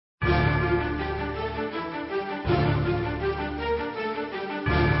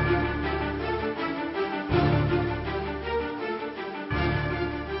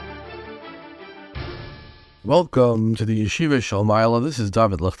Welcome to the Yeshiva Shalmaila. This is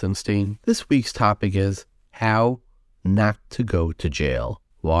David Lichtenstein. This week's topic is how not to go to jail.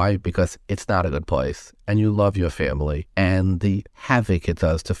 Why? Because it's not a good place, and you love your family, and the havoc it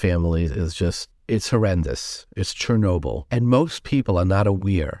does to families is it's horrendous. It's Chernobyl. And most people are not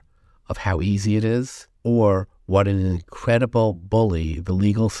aware of how easy it is or what an incredible bully the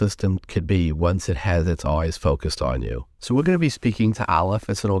legal system could be once it has its eyes focused on you. So we're going to be speaking to Aleph.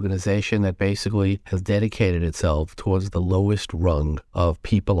 It's an organization that basically has dedicated itself towards the lowest rung of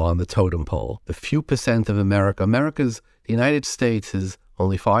people on the totem pole. The few percent of the United States is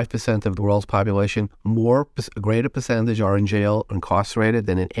only 5% of the world's population. A greater percentage are in jail, incarcerated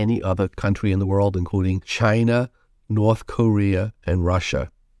than in any other country in the world, including China, North Korea, and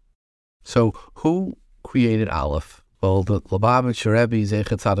Russia. So who created Aleph? Well, the Lubavitcher Rebbe,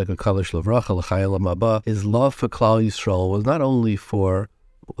 Zecher Tzadik HaKadosh Livracha L'Chayelim Haba, his love for Klal Yisrael was not only for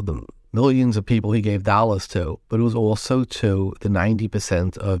the millions of people he gave dollars to, but it was also to the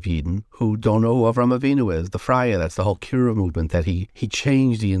 90% of Yidden who don't know who Avram Avinu is, the Friar. That's the whole Kira movement, that he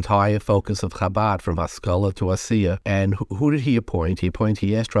changed the entire focus of Chabad from Haskalah to Asiya. And who did he appoint?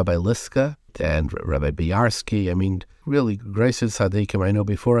 He asked Rabbi Liska and Rabbi Biarsky. I mean, really, gracious tzaddikim. I know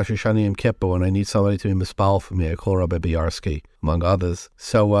before Rosh Hashanah Yom Kippur, when I need somebody to be mispal for me, I call Rabbi Biarsky, among others.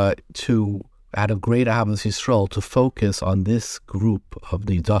 So out of great Ahavas Yisrael, to focus on this group of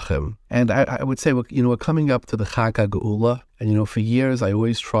Nidachim. And I would say, we're coming up to the Chag HaGeula, and for years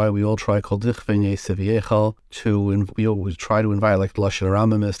we all try Kol Dichvei Yesef we always try to invite, like the Lashon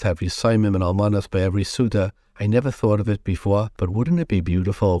Ramimist, to have Yisayimim and Almanas by every Suda. I never thought of it before, but wouldn't it be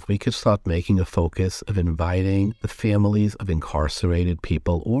beautiful if we could start making a focus of inviting the families of incarcerated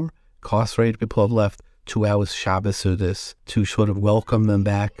people or incarcerated people who have left 2 hours Shabbos Sudas to sort of welcome them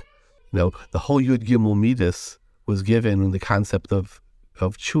back? The whole Yud Gimel Midas was given in the concept of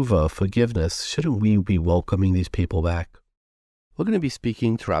tshuva, forgiveness. Shouldn't we be welcoming these people back? We're going to be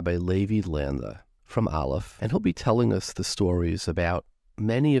speaking to Rabbi Levi Landa from Aleph, and he'll be telling us the stories about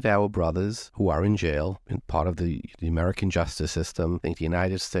many of our brothers who are in jail, in part of the American justice system. I think the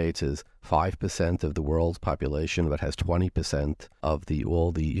United States is 5% of the world's population, but has 20% of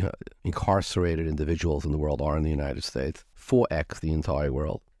all the incarcerated individuals in the world are in the United States, 4x the entire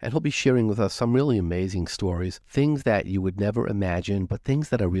world. And he'll be sharing with us some really amazing stories, things that you would never imagine, but things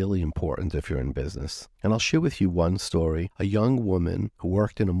that are really important if you're in business. And I'll share with you one story, a young woman who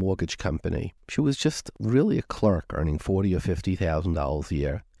worked in a mortgage company. She was just really a clerk earning $40,000 or $50,000 a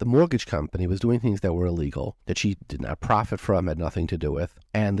year. The mortgage company was doing things that were illegal, that she did not profit from, had nothing to do with.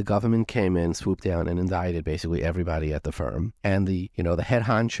 And the government came in, swooped down, and indicted basically everybody at the firm. And the head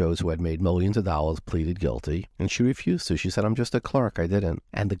honchos who had made millions of dollars pleaded guilty. And she refused to. She said, "I'm just a clerk. I didn't."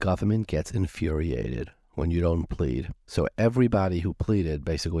 And the government gets infuriated when you don't plead. So everybody who pleaded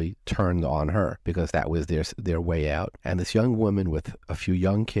basically turned on her because that was their way out. And this young woman with a few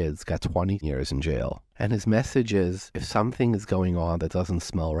young kids got 20 years in jail. And his message is, if something is going on that doesn't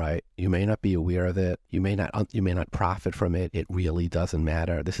smell right, you may not be aware of it, you may not profit from it, it really doesn't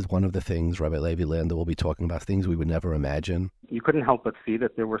matter. This is one of the things Rabbi Levi Landa will be talking about, things we would never imagine. You couldn't help but see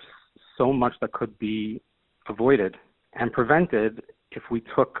that there was so much that could be avoided and prevented if we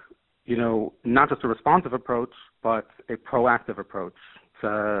took not just a responsive approach, but a proactive approach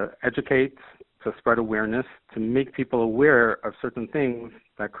to educate, to spread awareness, to make people aware of certain things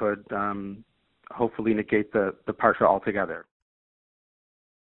that could hopefully negate the parsha altogether.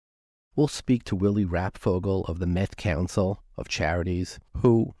 We'll speak to Willie Rapfogel of the Met Council of Charities,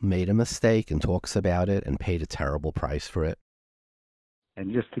 who made a mistake and talks about it and paid a terrible price for it.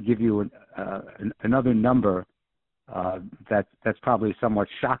 And just to give you another number that's probably somewhat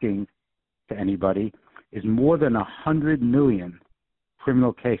shocking to anybody, is more than 100 million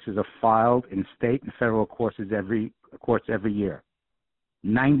criminal cases are filed in state and federal courts every year.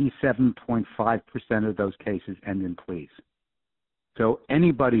 97.5% of those cases end in pleas. So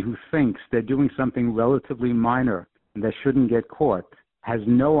anybody who thinks they're doing something relatively minor and they shouldn't get caught has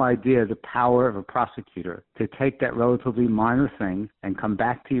no idea the power of a prosecutor to take that relatively minor thing and come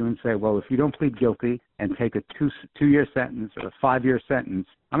back to you and say, well, if you don't plead guilty and take a two-year sentence or a 5-year sentence,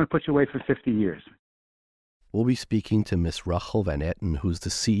 I'm going to put you away for 50 years. We'll be speaking to Miss Rachel Van Etten, who's the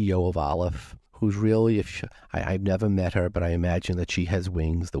CEO of Aleph, who's really, I've never met her, but I imagine that she has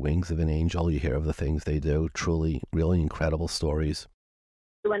wings, the wings of an angel. You hear of the things they do, truly, really incredible stories.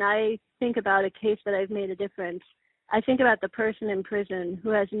 When I think about a case that I've made a difference, I think about the person in prison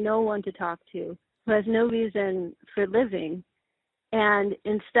who has no one to talk to, who has no reason for living. And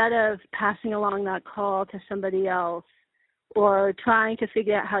instead of passing along that call to somebody else or trying to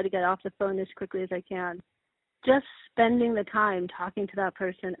figure out how to get off the phone as quickly as I can, just spending the time talking to that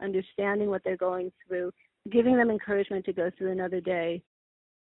person, understanding what they're going through, giving them encouragement to go through another day.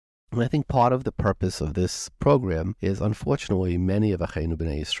 And I think part of the purpose of this program is, unfortunately, many of Achenu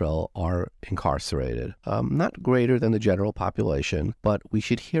B'nai Yisrael are incarcerated. Not greater than the general population, but we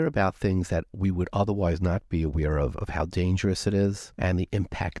should hear about things that we would otherwise not be aware of how dangerous it is, and the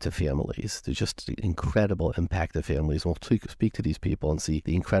impact to families. There's just the incredible impact to families. We'll speak to these people and see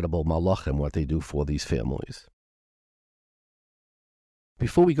the incredible malachim, what they do for these families.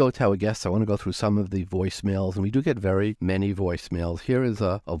 Before we go to our guests, I want to go through some of the voicemails, and we do get very many voicemails. Here is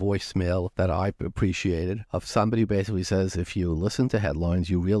a voicemail that I appreciated of somebody who basically says, if you listen to headlines,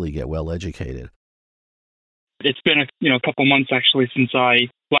 you really get well educated. It's been a couple months actually since I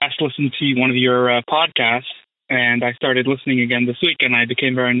last listened to one of your podcasts, and I started listening again this week, and I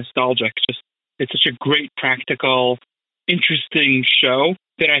became very nostalgic. It's such a great, practical, interesting show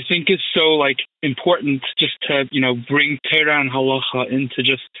that I think is so important just to bring Torah and halacha into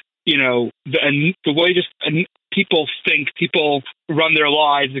just the way just people think, people run their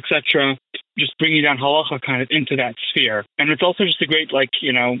lives, etc. Just bringing down halacha kind of into that sphere, and it's also just a great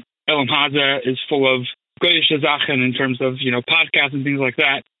Elam Haza is full of Goyish Zachen in terms of podcasts and things like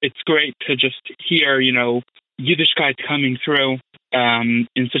that. It's great to just hear Yiddishkeit coming through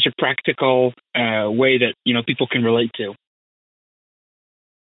in such a practical way that people can relate to.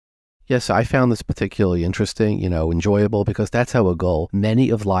 Yes, I found this particularly interesting, enjoyable, because that's our goal. Many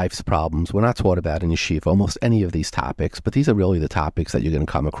of life's problems, we're not taught about in yeshiva, almost any of these topics, but these are really the topics that you're going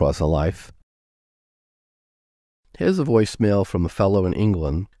to come across in life. Here's a voicemail from a fellow in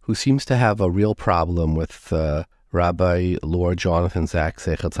England who seems to have a real problem with Rabbi Lord Jonathan Zach,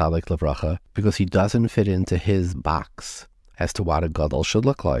 Zecher Tzadik Levracha, because he doesn't fit into his box as to what a gadol should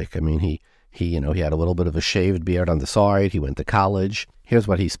look like. I mean, he had a little bit of a shaved beard on the side. He went to college. Here's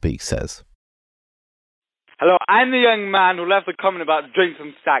what he says. Hello, I'm the young man who left a comment about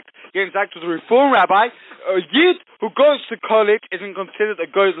Jason Sachs. Jason Sachs was a reform rabbi. A Yid who goes to college isn't considered a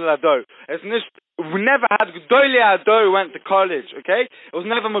Godel Ado. We never had Gedolei Ado who went to college, okay? It was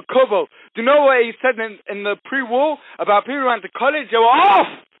never Makubal. Do you know what he said in the pre-war about people who went to college? They were off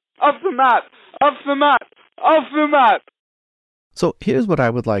the mat, off the mat, off the mat. So here's what I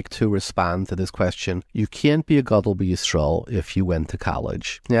would like to respond to this question. You can't be a Gadol B'Yisrael if you went to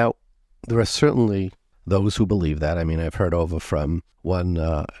college. Now, there are certainly those who believe that. I mean, I've heard over from one,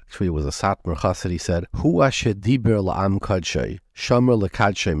 actually it was a Satmar Chassid, he said, Hu asher diber la'am kadshay, shomer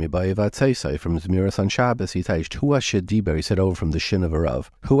l'kadshay mibayivat seisai, from Zmiris on Shabbos, he taished, Hu asher diber, he said over from the Shin of Arav,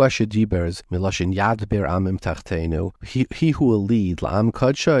 Hu asher dibers, milashin yadber amim tachtenu, he who will lead la'am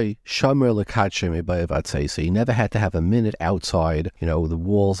kadshay, shomer l'kadshay mibayivat seisai. He never had to have a minute outside, the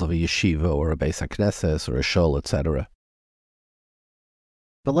walls of a yeshiva or a Beis HaKnesses or a shul, etc.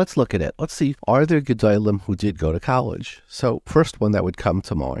 But let's look at it. Let's see, are there Gedolim who did go to college? So, first one that would come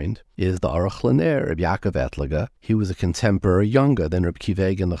to mind is the Aruch Laner, Reb Yaakov Etliger. He was a contemporary younger than Reb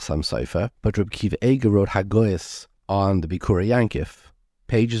Kiva Eger Nachsam Seifer, but Reb Kiva Eger wrote Hagoyis on the Bikurai Yankiv,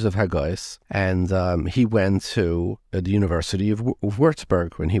 pages of Hagoyis, and he went to the University of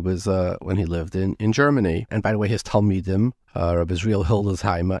Würzburg when he lived in Germany. And by the way, his Talmidim, Reb Israel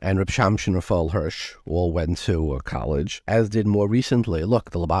Hildesheimer and Reb Shamshin Rafal Hirsch all went to college, as did more recently.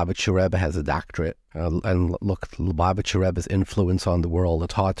 Look, the Lubavitcher Rebbe has a doctorate, and look, the Lubavitcher Rebbe's influence on the world.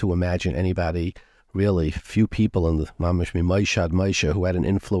 It's hard to imagine anybody, really, few people in the Mamish Moshe Ad Moshe who had an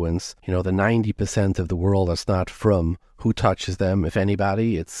influence. The 90% of the world that's not from. Who touches them, if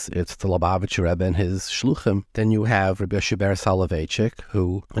anybody? It's the Lubavitcher Rebbe and his shluchim. Then you have Rabbi Yoshe Ber Soloveitchik,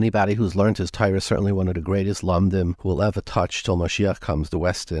 who, anybody who's learned his Torah is certainly one of the greatest lamdim who will ever touch till Mashiach comes, the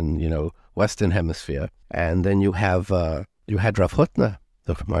Western Hemisphere. And then you had Rav Hutner,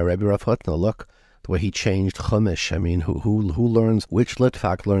 my Rebbe Rav Hutner. Look, the way he changed Chumash. I mean, who learns, which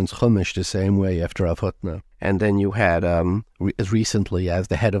Litvak learns Chumash the same way after Rav Hutner? And then you had, as recently as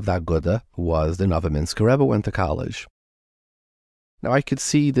the head of the Aguda, who was the Novominsker Rebbe, went to college. Now, I could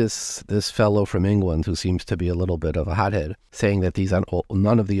see this fellow from England, who seems to be a little bit of a hothead, saying that these are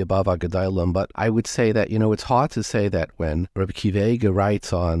none of the above are Gedolim, but I would say that, it's hard to say that when Rabbi Kiva Eger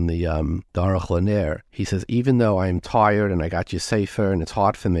writes on the Aruch Laner, he says, even though I'm tired and I got you safer and it's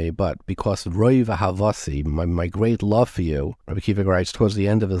hard for me, but because Roiv Havasi, my great love for you, Rabbi Kiva Eger writes towards the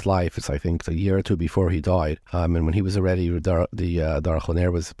end of his life, it's I think a year or two before he died, and when he was already, the Aruch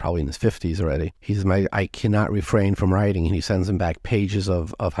Laner was probably in his 50s already, he says, I cannot refrain from writing, and he sends him back pages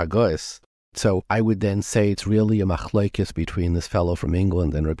of Hagoyis. So I would then say it's really a machlokes between this fellow from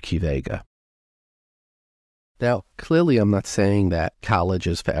England and Reb Kiva Eger. Now, clearly I'm not saying that college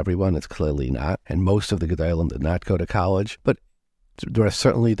is for everyone. It's clearly not. And most of the Gedolim did not go to college. But there are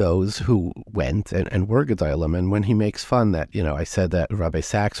certainly those who went and were Gedolim. And when he makes fun that, I said that Rabbi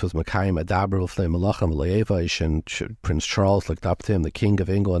Sachs was Makayim Adaber L'fnei Malachim L'Yevash, and Prince Charles looked up to him, the King of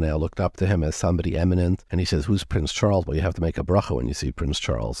England now looked up to him as somebody eminent. And he says, who's Prince Charles? Well, you have to make a bracha when you see Prince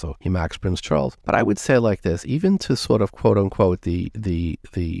Charles. So he mocks Prince Charles. But I would say like this, even to sort of quote unquote the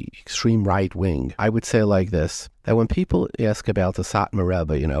extreme right wing, I would say like this, that when people ask about the Satmar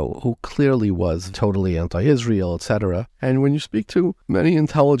Rebbe, who clearly was totally anti-Israel, etc., and when you speak to many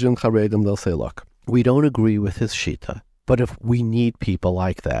intelligent Charedim, they'll say, look, we don't agree with his shita, but if we need people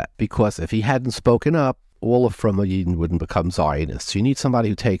like that, because if he hadn't spoken up, all of From Yidden wouldn't become Zionists. You need somebody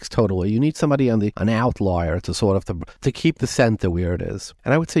who takes totally. You need somebody an outlier to sort of to keep the center where it is.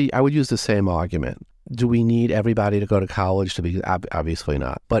 And I would say I would use the same argument. Do we need everybody to go to college to be? Obviously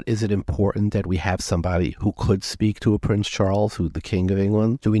not. But is it important that we have somebody who could speak to a Prince Charles, who's the King of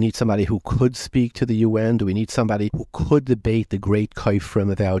England? Do we need somebody who could speak to the UN? Do we need somebody who could debate the great Kaifrim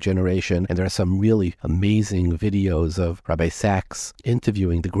of our generation? And there are some really amazing videos of Rabbi Sachs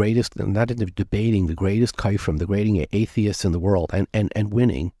interviewing the greatest, not debating the greatest Kaifrim, the greatest atheists in the world, and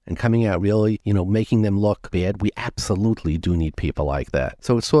winning and coming out really, making them look bad. We absolutely do need people like that.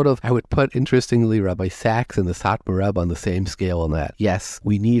 So it's sort of, I would put, interestingly, Rabbi Sachs and the Satmar Rebbe on the same scale on that. Yes,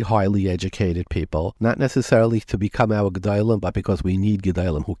 we need highly educated people, not necessarily to become our Gedolim, but because we need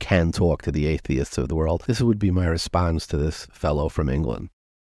Gedolim who can talk to the atheists of the world. This would be my response to this fellow from England.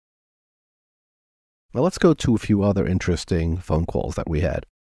 Now let's go to a few other interesting phone calls that we had.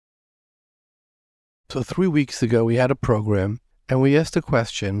 So 3 weeks ago we had a program, and we asked a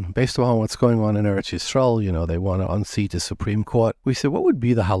question based on what's going on in Eretz Yisrael. They want to unseat the Supreme Court. We said, what would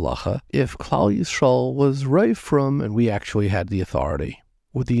be the halacha if Klal Yisrael was right from, and we actually had the authority?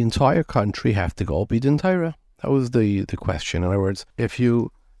 Would the entire country have to go Bidin Torah? That was the question. In other words, if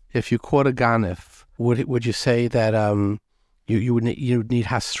you caught a ganef, would you say that you would need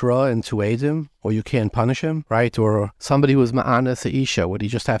hasra and tuedim, or you can't punish him, right? Or somebody who was ma'anas isha, would he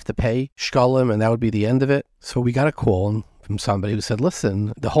just have to pay shkalim and that would be the end of it? So we got a call from somebody who said,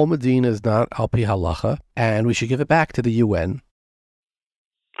 listen, the whole Medina is not al pi halacha, and we should give it back to the UN.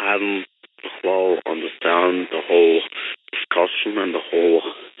 I don't well understand the whole discussion and the whole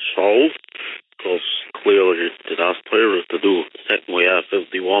show, because clearly the last player is to do second way at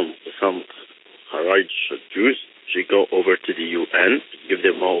 51%. Alright, Jews should go over to the UN, give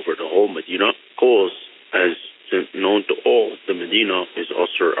them over the whole Medina, because as known to all, the Medina is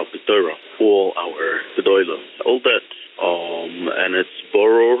Osir al Torah, all our Gedolim, all that. And it's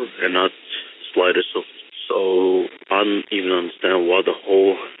borrowed and not slightest of. So I don't even understand why the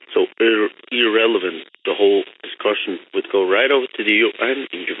whole, so irrelevant, the whole discussion would go right over to the UN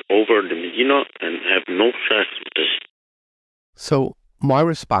and give over the Medina and have no facts with this. So my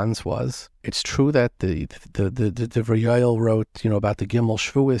response was, it's true that the Yael wrote, about the Gimel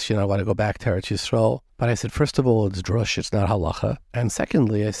Shvuis, I want to go back to Eretz Yisrael. But I said, first of all, it's drush, it's not halacha. And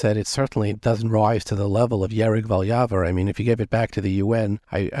secondly, I said, it certainly doesn't rise to the level of Yerig Val Yavar. I mean, if you give it back to the UN,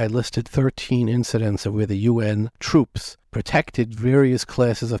 I listed 13 incidents of where the UN troops protected various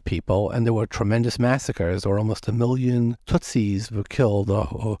classes of people, and there were tremendous massacres, or almost 1 million Tutsis were killed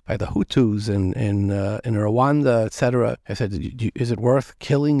by the Hutus in Rwanda, etc. I said, is it worth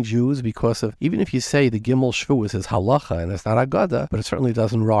killing Jews because of, even if you say the Gimel Shvuis is halacha and it's not agada, but it certainly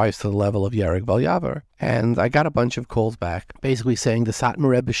doesn't rise to the level of Yerig Val Yavar. And I got a bunch of calls back, basically saying the Satmar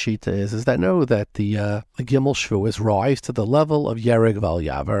Rebbe shita is that no, that the Gimel Shvuis rise to the level of Yerig Val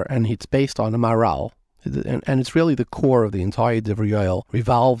Yavar, and it's based on a maral. And it's really the core of the entire Divrei Yoel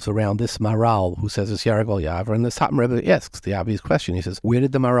revolves around this maral who says it's Yerig Val Yavar. And the Satmar Rebbe asks the obvious question. He says, where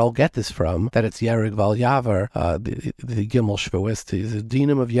did the maral get this from, that it's Yerig Val Yavar, the Gimel Shvuis? The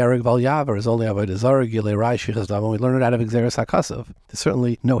dinam of Yerig Val Yavar is only Avodah Zarah, Gilei Rai, Shichas Dam, and we learn it out of Exeris HaKasav. There's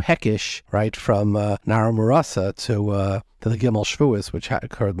certainly no hekish, right, from Nara Murasa to the Gimel Shvuis, which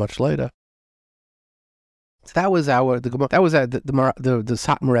occurred much later. So that was the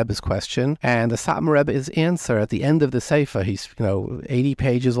Satmar Rebbe's question, and the Satmar Rebbe's answer at the end of the Sefer. He's 80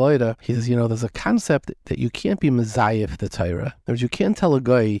 pages later. He says, there's a concept that you can't be mezayef the Torah. In other words, you can't tell a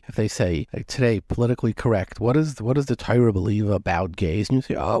guy if they say like today politically correct. What does the Torah believe about gays? And you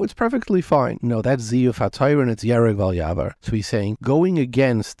say, oh, it's perfectly fine. No, that's ziyuf haTorah and it's Yerig Val Yavar. So he's saying going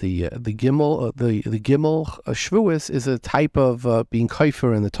against the Gimel Shvuis is a type of being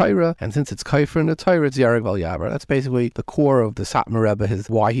kaifer in the Torah, and since it's kaifer in the Torah, it's Yerig Val Yavar. That's basically the core of the Satmar Rebbe,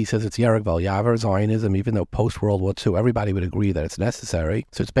 why he says it's Yerig Val Yavar, Zionism, even though post-World War II, everybody would agree that it's necessary.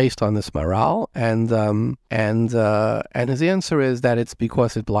 So it's based on this maral, and his answer is that it's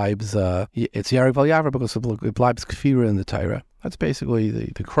because it blibes, it's Yerig Val Yavar because it blibes kfira in the Torah. That's basically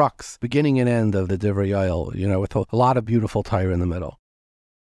the crux, beginning and end of the Divrei Yael, with a lot of beautiful Torah in the middle.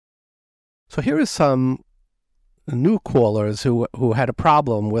 So here is some new callers who had a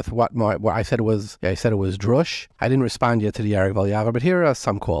problem with what I said it was. I said it was drush. I didn't respond yet to the Yarek Valyavar, but here are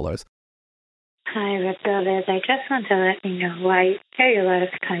some callers. Hi, Rabbi. I just want to let you know I hear you a lot of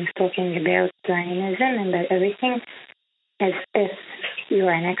times talking about Zionism and about everything as if you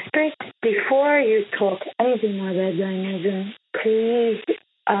are an expert. Before you talk anything more about Zionism, please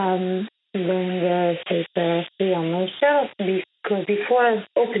learn the Sefer Yom Moshe, because before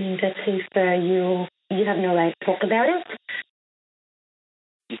opening that Sefer, you have no right to talk about it.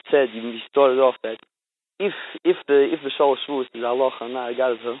 You said, you started off that if the Shalosh Shavuos is halacha, I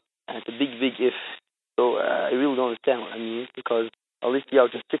got it, and it's a big if. So I really don't understand what I mean, because at least you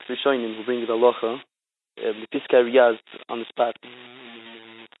have just 6 Rishonim who bring the halacha. The Piskei Riyaz on the spot.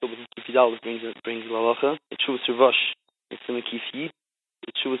 So Kifidal brings the halacha. It's Shuvas Ravash in Simon Kifi.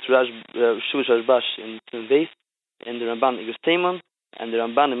 It's Shuvas Rashbash in Simon Beis. And the Ramban Igros Teiman. And the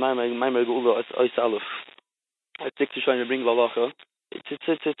Ramban in Maimer Geula is Ois Aleph. It's 6 Rishonim bring the halacha. It's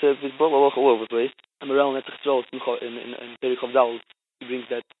brought halacha all over the place. And Morel Netzach Tzrol in Perich Avdal. He brings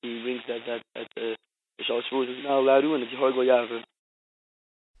that the Shalosh Shavuos is not allowed to, and it's Yarek Valyavar.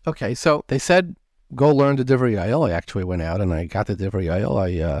 Okay, so they said, go learn the Divrei Yael. I actually went out and I got the Divrei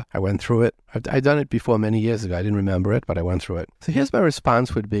Yael. I went through it. I'd done it before many years ago. I didn't remember it, but I went through it. So here's my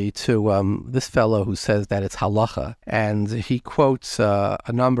response would be to this fellow who says that it's halacha. And he quotes a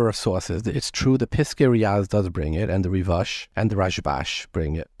number of sources. It's true, the Piskei Riyaz does bring it, and the Rivash and the Rashbash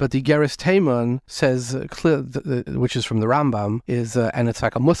bring it. But the Geras Teiman says, which is from the Rambam, is and it's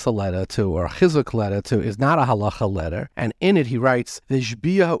like a Musa letter to, or a Chizuk letter to, is not a halacha letter. And in it he writes,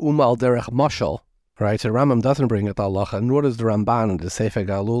 V'shbiya umal derech mashal. Right, so Rambam doesn't bring it halacha, nor does the Ramban and the Sefer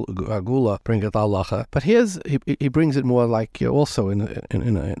Agula bring it halacha. But he brings it more like also in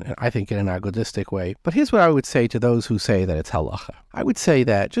I think in an agodistic way. But here's what I would say to those who say that it's halacha. I would say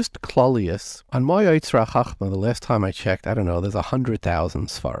that just klalius on my Yitzra Chachma. The last time I checked, I don't know, there's 100,000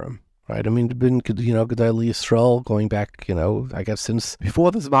 svarim. Right, I mean, been Gedolei Yisrael going back, I guess since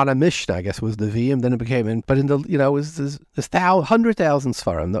before the Zman Mishnah, I guess was the Vim, then it became but in the, there's 100,000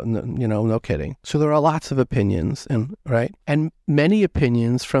 Sfarim, no kidding. So there are lots of opinions, and many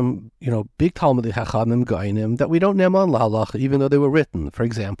opinions from, big Talmudei Chachamim, Gainim, that we don't name on Halacha, even though they were written. For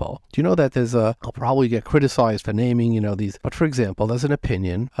example, do you know that I'll probably get criticized for naming, these, but for example, there's an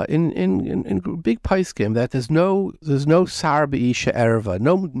opinion in big Paiskim that there's no Sar B'Isha Erva,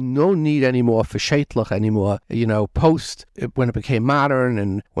 no need anymore for Sheitlach anymore, post when it became modern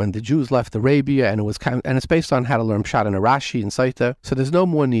and when the Jews left Arabia, and it was and it's based on how to learn Pshat and Rashi and Saita, so there's no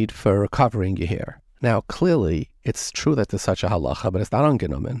more need for covering your hair. Now, clearly, it's true that there's such a halacha, but it's not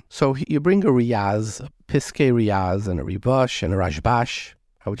ungenomen. So you bring a Riyaz, a Piskei Riyaz, and a Rivash, and a Rashbash.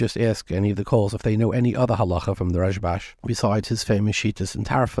 I would just ask any of the calls if they know any other halacha from the Rashbash, besides his famous Shitas and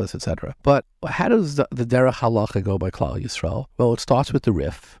Tarfas, etc. But how does the Derech halacha go by Klal Yisrael? Well, it starts with the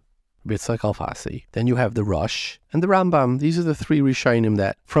Rif, Bitzak Alfasi. Then you have the Rosh and the Rambam. These are the 3 Rishonim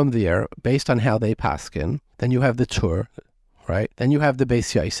that, from there, based on how they paskin. Then you have the Tur, right? Then you have the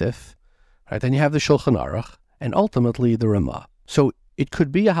Beis Yosef, right? Then you have the Shulchan Aruch, and ultimately the Ramah. So it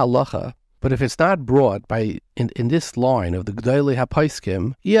could be a halacha, but if it's not brought by in this line of the Gedolei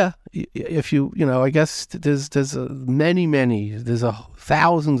HaPoskim, if I guess there's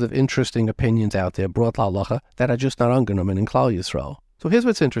thousands of interesting opinions out there brought halacha that are just not ungenomen in Klal Yisrael. So here's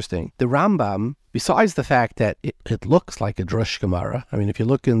what's interesting. The Rambam, besides the fact that it looks like a drush Gemara, I mean, if you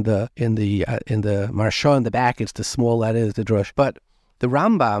look in the Marsha in the back, it's the small letters, the drush. But the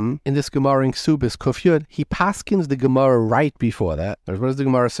Rambam, in this Gemara in Ksubis Kufyud, he paskins the Gemara right before that. What does the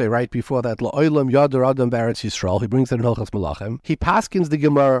Gemara say right before that? La'olam yadar adam b'eretz Yisrael. He brings it in Hilchos Melachim. He paskins the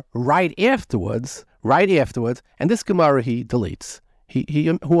Gemara right afterwards, and this Gemara he deletes. He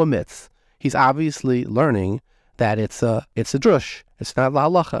omits. He's obviously learning that it's a drush. It's not la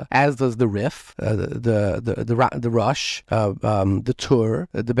halacha. As does the Rif, the Rosh, the Tur,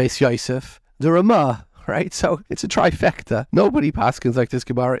 the Beis Yosef, the Ramah. Right, so it's a trifecta. Nobody paskins like this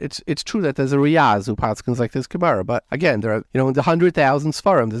Gemara. It's true that there's a Riyaz who paskins like this Gemara, but again, there are in the 100,000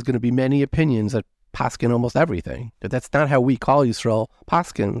 Sfarim, there's going to be many opinions that paskin almost everything. But that's not how we call Yisrael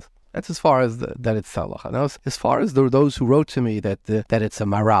paskins. That's as far as that it's halacha. Now, as far as those who wrote to me that it's a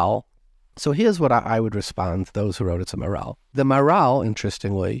maral. So here's what I would respond to those who wrote it's a maral. The maral,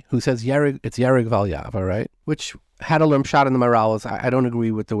 interestingly, who says it's Yarek Valyavar, right? Which how to learn Pshat in the maral is, I don't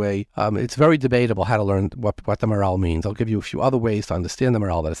agree with the way, it's very debatable how to learn what the maral means. I'll give you a few other ways to understand the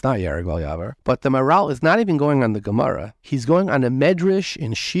maral that it's not Yarek Valyavar. But the maral is not even going on the Gemara. He's going on a medrash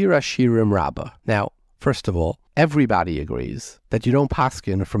in Shir Hashirim Rabbah. Now, First of all, everybody agrees that you don't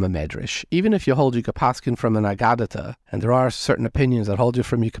paskin from a medrash. Even if you hold you could paskin from an agadata, and there are certain opinions that hold you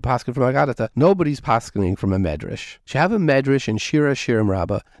could paskin from agadata, nobody's paskining from a medrash. You have a medrash in Shiur Shiurim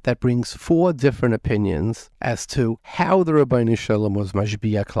Rabbah that brings 4 different opinions as to how the Rabbeinu Shalom was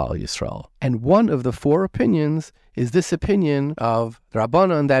mashbiya Klal Yisrael. And one of the 4 opinions is this opinion of the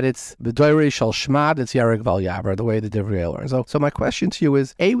Rabbanon that it's b'doirei shel shmad, it's Yarek Val Yaver, the way the Divrei learns. So my question to you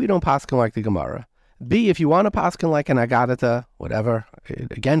is, A, we don't paskin like the Gemara. B, if you want to paskin like an agadata, whatever,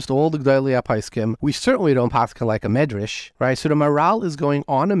 against all the Gdolei HaPoskim, we certainly don't paskin like a medrash, right? So the Maral is going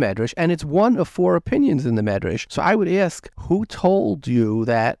on a medrash, and it's one of 4 opinions in the medrash. So I would ask, who told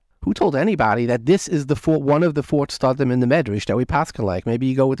anybody that this is one of the 4 tzadim in the medrash that we paskin like? Maybe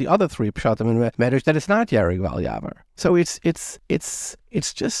you go with the other 3 pshatim in the medrash that it's not Yarek Val Yaver. So it's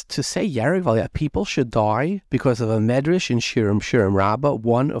just to say Yarek Val Yaver. People should die because of a medrash in Shiurim Rabbah,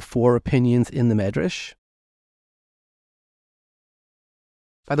 one of 4 opinions in the medrash.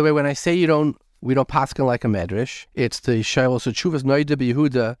 By the way, when I say we don't paskin like a medrash, it's the Shailos of Tshuvas Noida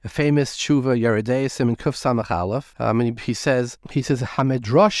B'Yehuda, a famous Tshuva Yerideisim in Kuf Samach Aleph. And he says,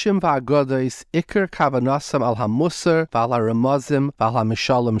 Hamedrashim va'agodos ikar kavanasam al hamusar v'al haramazim v'al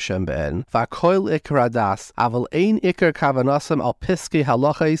hamishalim shem be'en v'akoil ikar adas aval ein ikar kavanasam al piskei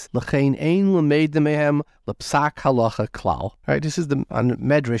halachais l'chein ein l'meidim mehem l'psak halacha klal. Right, this is on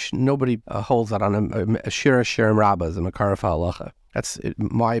medrash. Nobody holds that on a Shiur Shiurim Rabbah as a makar halacha. That's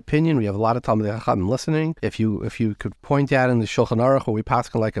my opinion. We have a lot of Talmidei Chachamim listening. If you could point out in the Shulchan Aruch where we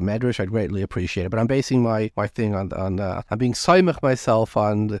paskin like a medrash, I'd greatly appreciate it. But I'm basing my thing on I'm being soymech myself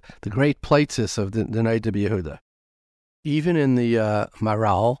on the great places of the Noida B'Yehuda. Even in the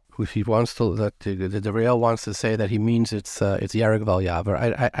Maral, if he wants to, the Real wants to say that he means it's Yarek Val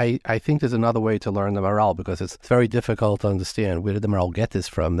Yaver. I think there's another way to learn the Maral, because it's very difficult to understand. Where did the Maral get this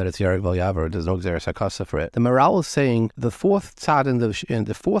from, that it's Yarek Val Yaver? There's no Xeris HaKasa for it. The Maral is saying the 4th tzad in the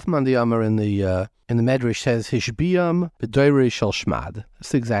 4th Mandiyamar in the Medrash says Hishbiyam b'doirei shel shmad. That's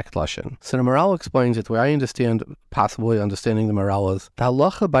the exact lashon. So the Maral explains it the way I understand, possibly understanding the Maral is the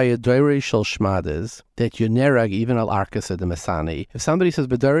halacha by a doirei shel shmad is that you nerag even al arkas the Masani. If somebody says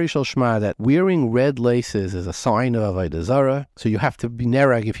b'doirei shel shmad that wearing red laces is a sign of avodah zarah, so you have to be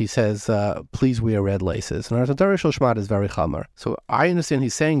nerag if he says please wear red laces. And the doirei shel shmad is very chamer. So I understand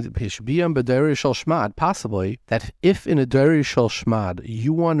he's saying that Hishbiyam b'doirei shel shmad, possibly that if in a doirei shel shmad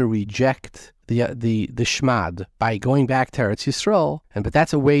you want to reject the shmad by going back to Eretz Yisrael, but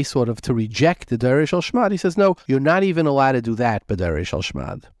that's a way sort of to reject the Doirei Shel Shmad. He says, no, you're not even allowed to do that by Doirei Shel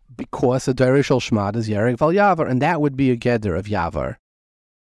Shmad, because the Doirei Shel Shmad is Yarek Val Yaver, and that would be a geder of Yaver.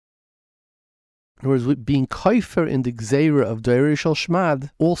 In other words, being kaifer in the gzeira of Doirei Shel Shmad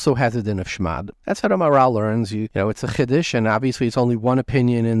also has a din of Shmad. That's how the Maral learns. You know, it's a chiddush, and obviously it's only one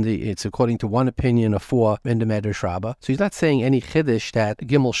opinion it's according to one opinion of 4 in the Medrash Rabbah. So he's not saying any chiddush that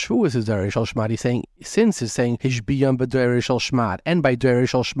Gimel Shavuos is Doirei Shel Shmad. He's saying, since he's saying Hishbiyam b'Doirei Shel Shmad, and by Doirei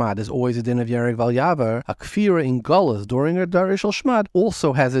Shel Shmad there's always a din of Yarek Val Yaver, a kfira in Gullus during a Doirei Shel Shmad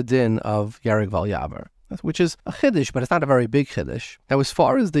also has a din of Yarek Val Yaver, which is a chiddush, but it's not a very big chiddush. Now, as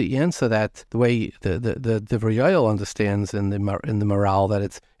far as the answer that the way the Divrei understands in the Maral that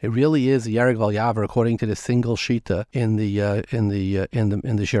it really is Yarek Val Yaver according to the single shita in the Shiur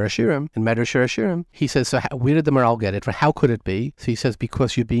Shiurim, in Medrash Shiur Shiurim, he says, so where did the Maral get it from? How could it be? So he says,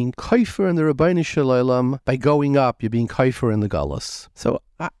 because you're being kaifer in the Rabbeinu Shalom by going up, you're being kaifer in the Galus. So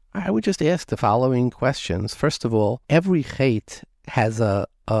I would just ask the following questions. First of all, every chait has an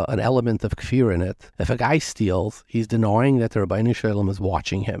element of kfir in it. If a guy steals, he's denying that the Rabbeinu Shalom is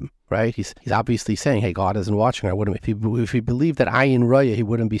watching him, right? He's obviously saying, hey, God isn't watching. If he believed that ayin raya, he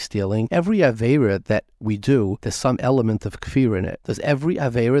wouldn't be stealing. Every avera that we do, there's some element of kfir in it. Does every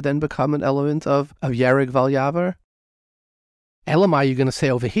avera then become an element of Yarek Val Yaver? Elamai, you're going to say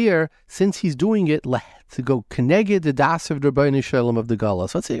over here, since he's doing it to go keneged the das of the Rabbeinu Shalom of the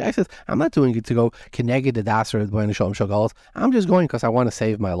Galus. Let's say the guy says, I'm not doing it to go keneged the das of the Rabbeinu Shalom of Galus. I'm just going because I want to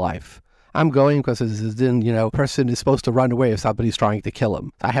save my life. I'm going because person is supposed to run away if somebody's trying to kill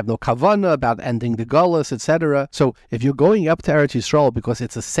him. I have no kavana about ending the Galus, etc. So if you're going up to Eretz Yisrael because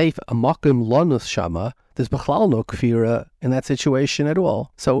it's a safe amakim lonus shama, there's bechlal no kfira in that situation at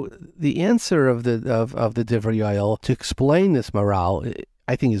all. So the answer of the Divrei Yoel to explain this Maral,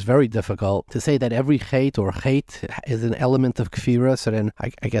 I think is very difficult to say that every chait or chait is an element of kfira. So then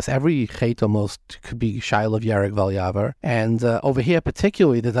I guess every chait almost could be shail of yarek val yaver. And over here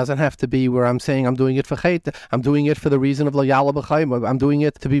particularly, there doesn't have to be where I'm saying I'm doing it for chait. I'm doing it for the reason of lo yala b'chaim. I'm doing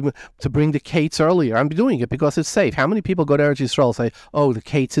it to bring the kates earlier. I'm doing it because it's safe. How many people go to Eretz Yisrael and say, oh, the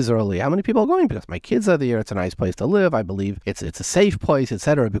kates is early? How many people are going? Because my kids are there. It's a nice place to live. I believe it's a safe place,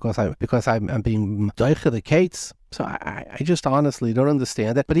 etc. Because I'm being doicha the kates. So I just honestly don't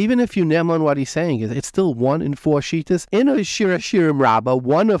understand it. But even if you name on what he's saying, it's still 1 in 4 shitas. In a shirim rabbah,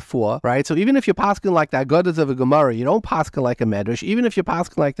 1 of 4, right? So even if you're paskin like the Agadas of a Gemara, you don't paskin like a Medrash. Even if you're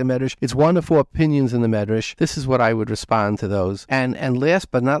paskin like the Medrash, it's 1 of 4 opinions in the Medrash. This is what I would respond to those. And last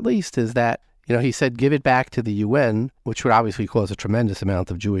but not least is that, he said give it back to the UN, which would obviously cause a tremendous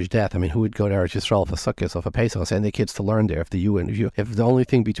amount of Jewish death. I mean, who would go to Eretz Yisrael for Sukkot or for Pesach and send their kids to learn there if the UN, if the only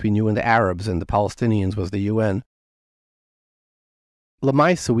thing between you and the Arabs and the Palestinians was the UN?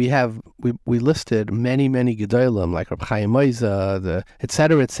 Lamaisa, we listed many gedolim like Reb Chaim Moiza, the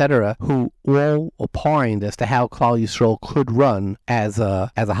etc., who all opined as to how Klal Yisrael could run as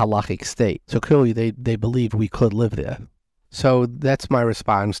a halachic state. So clearly they believed we could live there. So that's my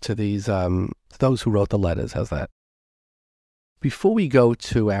response to these those who wrote the letters. How's that? Before we go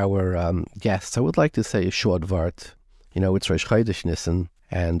to our guests, I would like to say a short vart. It's Rosh Chodesh Nisan,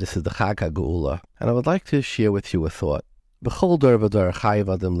 and this is the Chag HaGeula, and I would like to share with you a thought. You can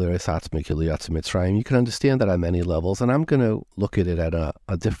understand that on many levels, and I'm going to look at it at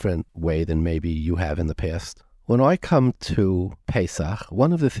a different way than maybe you have in the past. When I come to Pesach,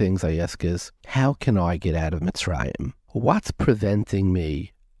 one of the things I ask is, how can I get out of Mitzrayim? What's preventing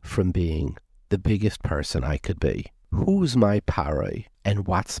me from being the biggest person I could be? Who's my Parai, and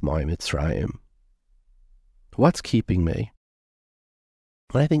what's my Mitzrayim? What's keeping me?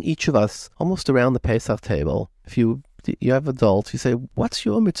 And I think each of us, almost around the Pesach table, if you have adults, you say, what's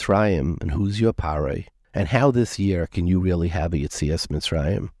your Mitzrayim and who's your Parai? And how this year can you really have a Yetzias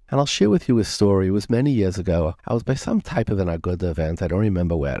Mitzrayim? And I'll share with you a story. It was many years ago. I was by some type of an Aguda event. I don't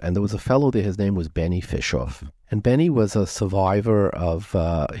remember where. And there was a fellow there. His name was Benny Fishoff. And Benny was a survivor of,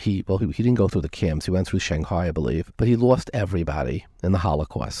 he didn't go through the camps. He went through Shanghai, I believe. But he lost everybody in the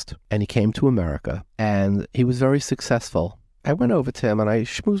Holocaust. And he came to America. And he was very successful. I went over to him and I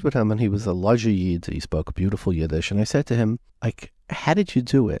schmoozed with him, and he was a Lajah Yid. He spoke beautiful Yiddish. And I said to him, how did you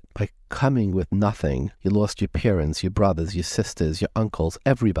do it? Coming with nothing. You lost your parents, your brothers, your sisters, your uncles,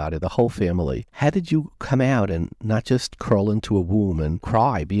 everybody, the whole family. How did you come out and not just curl into a womb and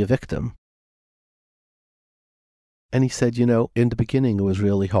cry, be a victim? And he said, in the beginning it was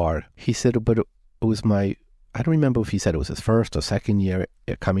really hard. He said, but it was I don't remember if he said it was his first or second year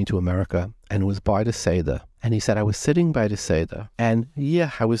coming to America, and it was by the Seder. And he said, I was sitting by the Seder, and he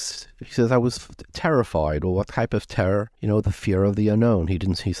says, I was terrified. Or what type of terror? The fear of the unknown.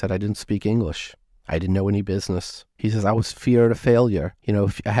 He said, I didn't speak English. I didn't know any business. He says, I was feared of failure.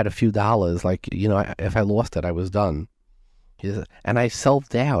 If I had a few dollars, if I lost it, I was done. And I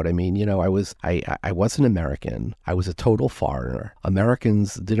self-doubt. I mean, I wasn't American. I was a total foreigner.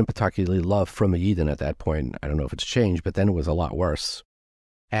 Americans didn't particularly love from a Yidden at that point. I don't know if it's changed, but then it was a lot worse.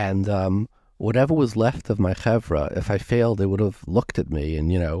 And whatever was left of my chevra, if I failed, they would have looked at me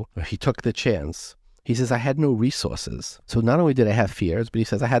and, he took the chance. He says, I had no resources. So not only did I have fears, but he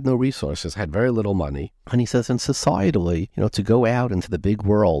says, I had no resources. I had very little money. And he says, and societally, to go out into the big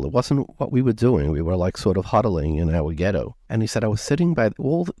world, it wasn't what we were doing. We were sort of huddling in our ghetto. And he said, I was sitting by,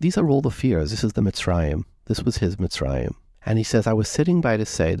 these are all the fears. This is the Mitzrayim. This was his Mitzrayim. And he says, I was sitting by the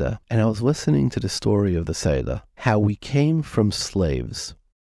Seder, and I was listening to the story of the Seder, how we came from slaves.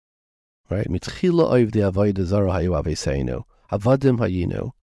 Right? Mitchila oivdi avodah zara hayu aveseinu. Avadim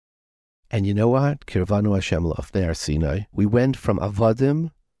hayinu. And you know what? Kirvanu Hashem lafnei Sinai. We went from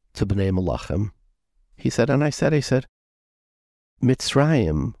Avadim to Bnei Malachim. He said, and I said,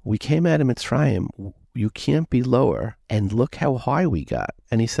 Mitzrayim, we came out of Mitzrayim. You can't be lower. And look how high we got.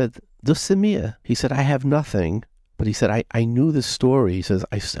 And he said, Dusimia. He said, I have nothing. But he said, I knew the story. He says,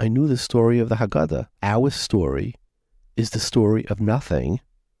 I knew the story of the Haggadah. Our story is the story of nothing.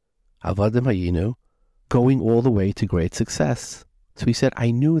 Avadim hayinu, going all the way to great success. So he said,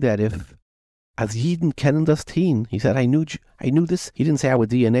 I knew that if as Yidden kennen das teen, he said, I knew this. He didn't say our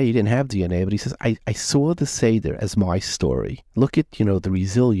DNA, he didn't have DNA, but he says, I saw the Seder as my story. Look at, the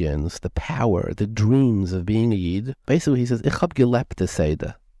resilience, the power, the dreams of being a Yid. Basically, he says, Ich hab gelebt the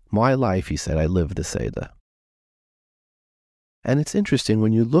Seder. My life, he said, I lived the Seder. And it's interesting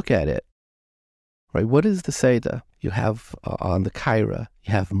when you look at it, right? What is the Seder? You have on the Kaira,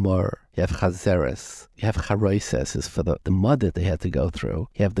 you have Mur, you have Chazeres, you have Charoises, is for the mud that they had to go through.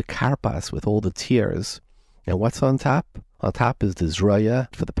 You have the Karpas with all the tears. And what's on top? On top is the Zroya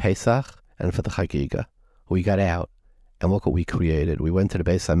for the Pesach and for the Chagiga. We got out, and look what we created. We went to the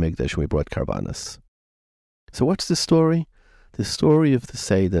Beis HaMikdash and we brought Karbanos. So what's the story? The story of the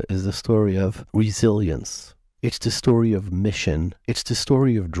Seder is the story of resilience. It's the story of mission. It's the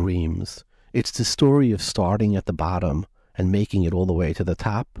story of dreams. It's the story of starting at the bottom and making it all the way to the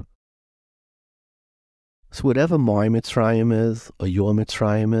top. So whatever my Mitzrayim is, or your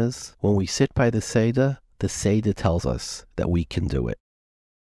Mitzrayim is, when we sit by the Seder tells us that we can do it.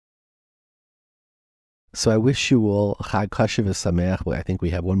 So I wish you all a Chag Kasher v'Sameach. I think we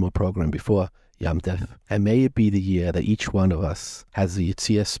have one more program before Yom Tov. And may it be the year that each one of us has the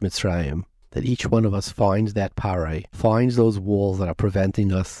Yetzias Mitzrayim, that each one of us finds that paray, finds those walls that are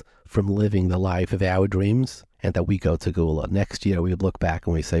preventing us from living the life of our dreams, and that we go to Geula. Next year we look back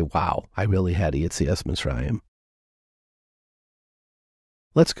and we say, wow, I really had a Yetzias Mitzrayim.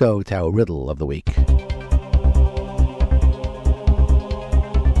 Let's go to our riddle of the week.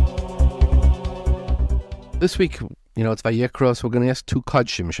 This week, it's Vayikra, so we're going to ask two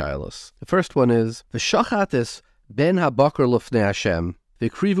Kodshim Shilos. The first one is, V'shachatis ben ha-bakar lufnei Hashem,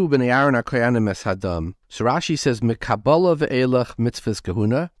 v'krivu b'nei Aaron ha-koyanim es hadam. So Rashi says, Mikabala ve'elach mitzvahs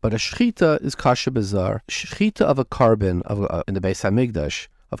kahuna, but a shechita is kasha bizar. Shechita of a carbon in the Beis HaMikdash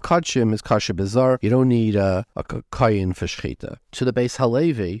of Kodshim is kasha bizar. You don't need a koyin for shechita. So the Beis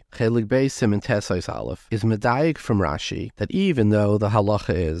Halevi, Chelik Beis Siman Tesais Aleph, is medayik from Rashi that even though the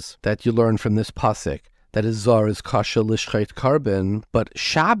halacha is that you learn from this pasuk that his zar is kasha lishchet carbon, but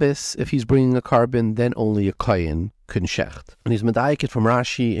Shabbos, if he's bringing a carbon, then only a koyin can shecht. And he's medayik it from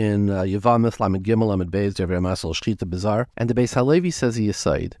Rashi in Yevamos Lamed Gimel Lamed Beis Devrei Masel Shchita Bizar. And the Beis Halevi says he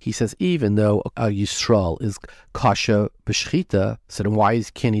aside. He says even though a Yisrael is kasha b'shchita, so then why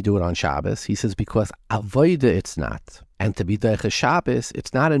can he do it on Shabbos? He says because avoida it's not. And to be Deicha Shabbos,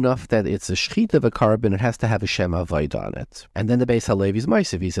 it's not enough that it's a shechita of a carbon, it has to have a Shem Avoida on it. And then the Beis Halevi's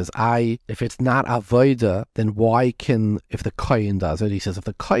Ma'isiv, he says, if it's not Avoida, then why if the Koyin does it? He says, if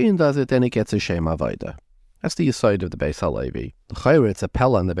the Koyin does it, then it gets a Shem Avoida. That's the aside of the Beis Halevi. L'chayra, it's a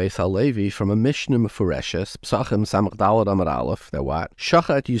pella on the Beis Halevi from a Mishnah Mefureshes, Psachim Samach Dalad Amar Aleph, that what?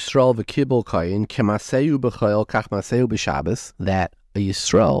 Shachat Yisrael v'kibul Koyin, kemaseu b'chayil kach maseu b'Shabbos, that a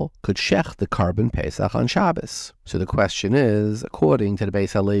Yisrael could shech the carbon Pesach on Shabbos. So the question is, according to the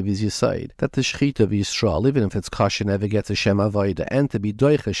Beis Halevi's Yisayid, that the shechita of Yisrael, even if it's kasha, never gets a Shem Avoida, and to be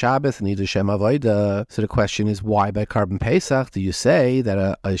doicha Shabbos needs a Shem Avoida. So the question is, why by carbon Pesach do you say that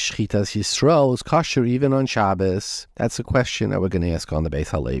a shechita's Yisrael is kasha even on Shabbos? That's a question that we're going to ask on the Beis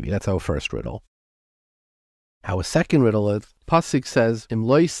Halevi. That's our first riddle. Our second riddle is, Pasuk says, Im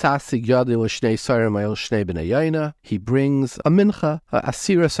loy sasig yadi l'shnei soirim ayil shnei b'nei yaina. He brings a mincha, a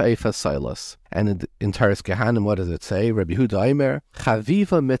asira sa'efa silas. And in Taras Gehanim, what does it say? Rabbi Yehuda Aimer,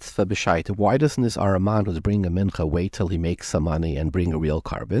 Chaviva mitzvah b'shaita. Why doesn't this Araman who's bringing a mincha wait till he makes some money and bring a real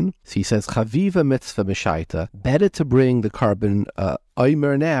carbon? So he says, Chaviva mitzvah b'shaita. Better to bring the carbon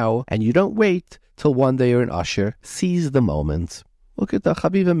Aimer now, and you don't wait till one day you're an usher. Seize the moment. Look at the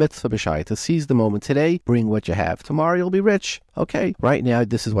Chaviva mitzvah b'shaita. Seize the moment. Today, bring what you have. Tomorrow, you'll be rich. Okay, right now,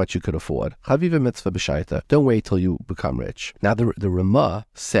 this is what you could afford. Chaviva mitzvah b'shaita. Don't wait till you become rich. Now, the Ramah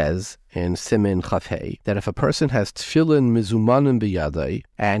says in Simin Chafhei that if a person has tefillin mizumanim biyadai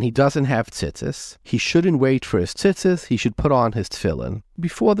and he doesn't have tzitzis, he shouldn't wait for his tzitzis. He should put on his tefillin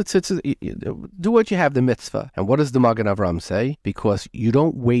before the tzitzis. Do what you have the mitzvah. And what does the Magen Avram say? Because you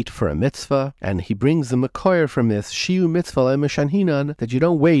don't wait for a mitzvah, and he brings the makoyer from this shiu mitzvah le'mishanhinan, that you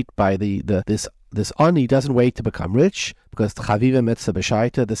don't wait by this ani doesn't wait to become rich, because chaviva mitzvah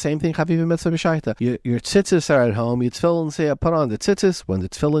b'shaita, the same thing chaviva mitzvah b'shaita. Your tzitzis are at home, you tefillin say, put on the tzitzis. When the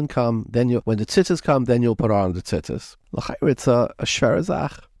tefillin come, when the tzitzis come, then you'll put on the tzitzis. L'chayr, it's a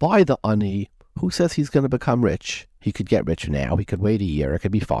shverazach. By the ani, who says he's going to become rich? He could get rich now. He could wait a year. It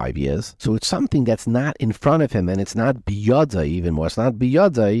could be 5 years. So it's something that's not in front of him, and it's not biyadai even more. It's not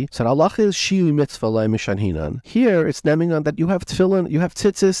biyadai. So Allah is shiu mitzvah le'mishanhinan. Here it's naming on that you have tefillin, you have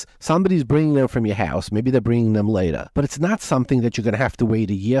tzitzis. Somebody's bringing them from your house. Maybe they're bringing them later. But it's not something that you're going to have to wait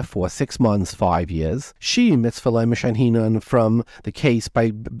a year for, 6 months, 5 years. Shiu mitzvah le'mishanhinan from the case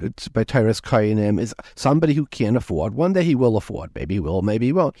by Tyrus Koyanim is somebody who can't afford. One day he will afford. Maybe he will, maybe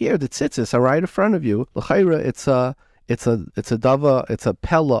he won't. Here the tzitzis are right in front of you. L'chayra, it's a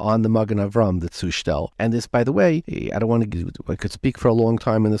pella on the Magen Avram, the Tzushtel. And this, by the way, I could speak for a long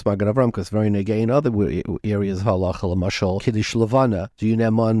time in this Magen Avram, because very negay in other areas, halacha, l'mashal, kiddush levana. Do you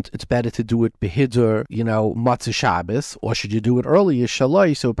nemont, it's better to do it behidur, matzah Shabbos, or should you do it early,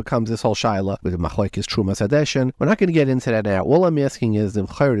 shalai, so it becomes this whole shaila with the machlokes trumas hadeshin. We're not going to get into that now. All I'm asking is, the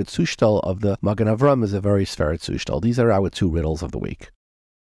Tzushtel of the Magen Avram is a very sferet Tzushtel. These are our two riddles of the week.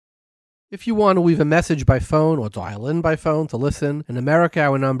 If you want to leave a message by phone or dial in by phone to listen, in America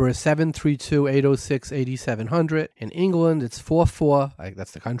our number is 732-806-8700. In England it's 44,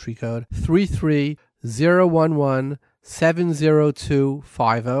 that's the country code,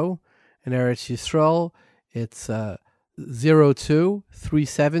 33011-70250. In Eretz Yisrael it's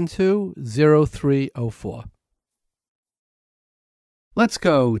 02-372-0304. Let's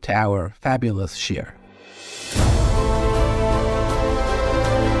go to our fabulous shiur.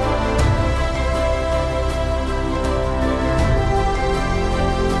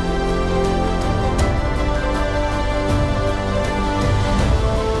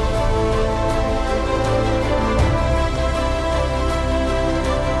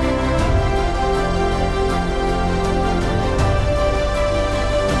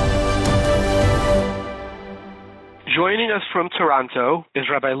 Joining us from Toronto is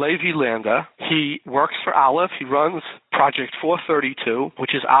Rabbi Levi Landa. He works for Aleph. He runs Project 432,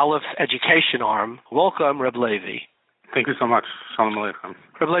 which is Aleph's education arm. Welcome, Reb Levi. Thank you so much. Shalom Aleichem.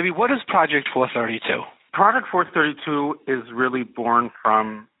 Reb Levi, what is Project 432? Project 432 is really born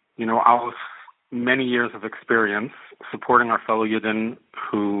from, Aleph's many years of experience supporting our fellow Yidden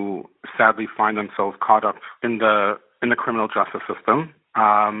who sadly find themselves caught up in the criminal justice system.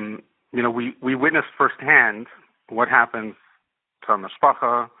 We witnessed firsthand what happens to a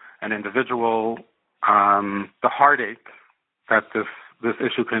mishpacha, an individual, the heartache that this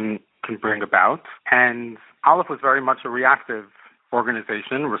issue can bring about. And Aleph was very much a reactive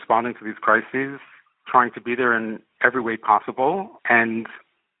organization responding to these crises, trying to be there in every way possible. And,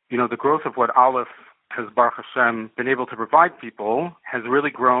 the growth of what Aleph has, Baruch Hashem, been able to provide people has really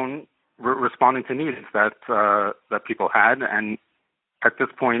grown responding to needs that people had. And at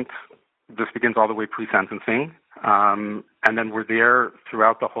this point, this begins all the way pre-sentencing. And then we're there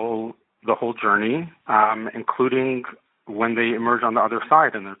throughout the whole journey, including when they emerge on the other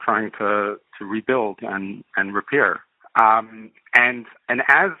side and they're trying to rebuild and repair. And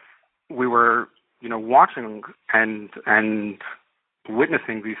as we were, watching and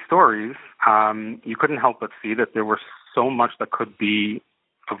witnessing these stories, you couldn't help but see that there was so much that could be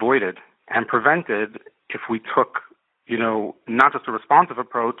avoided and prevented if we took, not just a responsive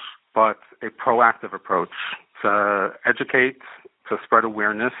approach, but a proactive approach to educate, to spread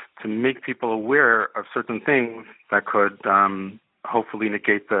awareness, to make people aware of certain things that could hopefully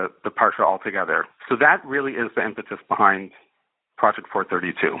negate the parsha altogether. So that really is the impetus behind Project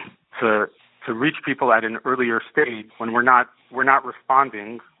 432, to reach people at an earlier stage when we're not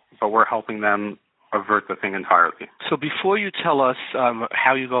responding, but we're helping them avert the thing entirely. So before you tell us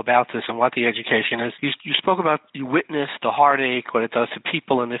how you go about this and what the education is, you spoke about you witnessed the heartache, what it does to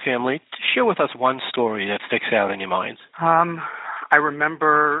people and their family. Share with us one story that sticks out in your mind. I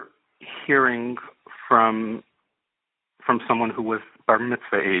remember hearing from someone who was bar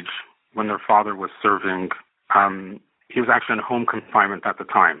mitzvah age when their father was serving. He was actually in home confinement at the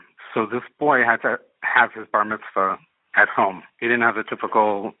time. So this boy had to have his bar mitzvah at home. He didn't have the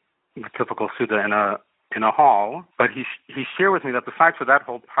typical Suda in a hall, but he shared with me that besides for that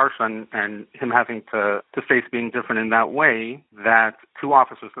whole parsha and him having to face being different in that way, that two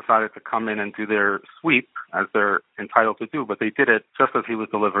officers decided to come in and do their sweep as they're entitled to do, but they did it just as he was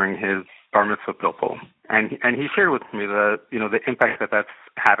delivering his bar mitzvah pilpul. And he shared with me the impact that's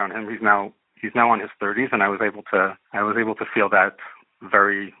had on him. He's now on his 30s, and I was able to feel that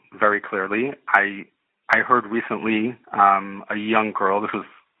very, very clearly. I heard recently a young girl. This was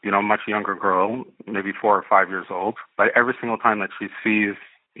much younger girl, maybe 4 or 5 years old. But every single time that she sees,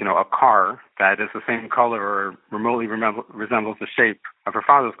 a car that is the same color or remotely resembles the shape of her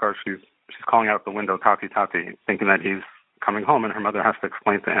father's car, she's calling out the window, "Tati, Tati," thinking that he's coming home, and her mother has to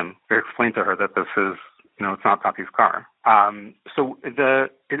explain to her that this is, it's not Tati's car. So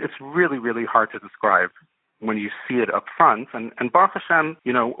it's really, really hard to describe when you see it up front. And Baruch Hashem,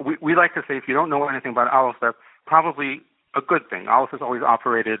 we like to say if you don't know anything about Aleph, that's probably a good thing. Aleph has always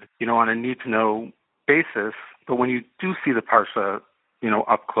operated, on a need-to-know basis. But when you do see the parsha,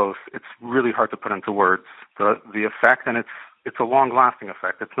 up close, it's really hard to put into words the effect, and it's a long-lasting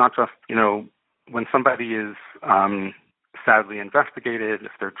effect. It's not just, when somebody is sadly investigated,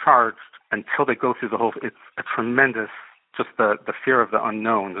 if they're charged, until they go through the whole, it's a tremendous, just the fear of the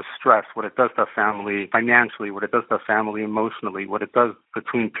unknown, the stress, what it does to a family financially, what it does to a family emotionally, what it does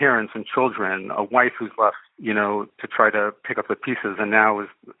between parents and children, a wife who's left, to try to pick up the pieces and now is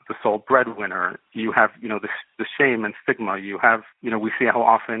the sole breadwinner. You have, the shame and stigma. You have, we see how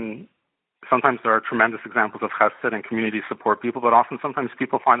often, sometimes there are tremendous examples of chesed and community support people, but often sometimes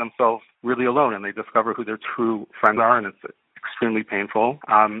people find themselves really alone and they discover who their true friends are, and it's extremely painful.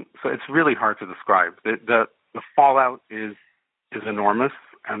 So it's really hard to describe. The fallout is enormous.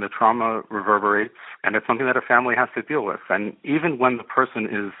 and the trauma reverberates, and it's something that a family has to deal with. And even when the person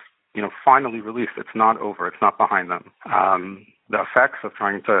is, finally released, it's not over. It's not behind them. The effects of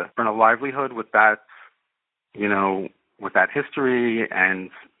trying to earn a livelihood with that, with that history and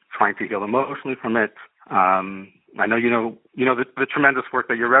trying to heal emotionally from it. I know the tremendous work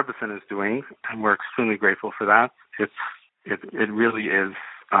that your Rebbetzin is doing, and we're extremely grateful for that. It really is.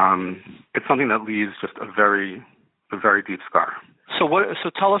 It's something that leaves just a very deep scar. So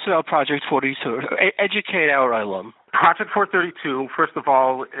tell us about Project 42. Educate our Olam. Project 432. First of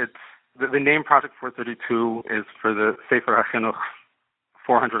all, it's the name Project 432 is for the Sefer HaChinuch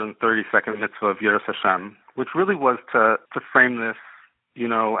 432nd mitzvah of Yiras Hashem, which really was to frame this,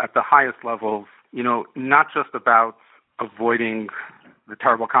 at the highest levels, not just about avoiding the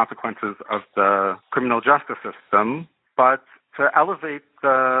terrible consequences of the criminal justice system, but to elevate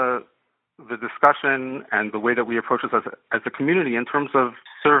the discussion and the way that we approach this as a community in terms of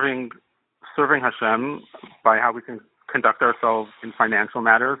serving Hashem by how we can conduct ourselves in financial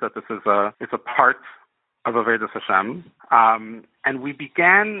matters, that this is it's a part of Avodas Hashem. And we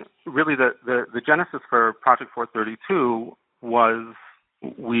began, really, the genesis for Project 432 was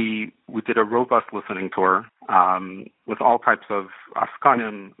we did a robust listening tour with all types of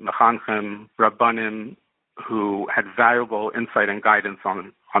askanim, mechanchim, rabbanim, who had valuable insight and guidance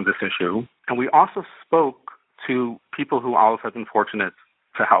on this issue. And we also spoke to people who Aleph had been fortunate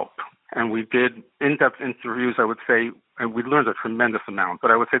to help. And we did in-depth interviews, I would say, and we learned a tremendous amount. But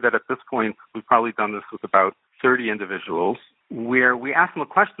I would say that at this point, we've probably done this with about 30 individuals, where we asked them a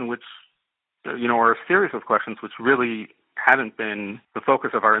question which, or a series of questions which really hadn't been the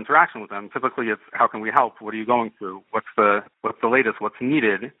focus of our interaction with them. Typically, it's how can we help? What are you going through? What's the latest? What's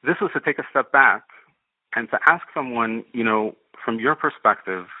needed? This was to take a step back and to ask someone, from your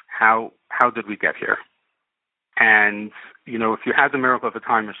perspective, how did we get here? And, if you had the miracle of a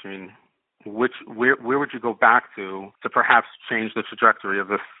time machine, where would you go back to perhaps change the trajectory of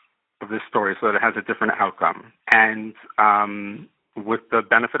this story so that it has a different outcome? And with the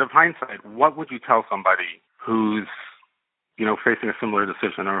benefit of hindsight, what would you tell somebody who's, facing a similar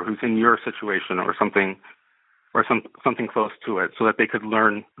decision, or who's in your situation, or something close to it, so that they could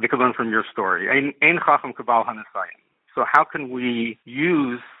learn from your story? Ein chacham kabal hanisayim. So how can we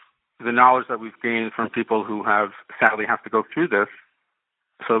use the knowledge that we've gained from people who sadly have to go through this,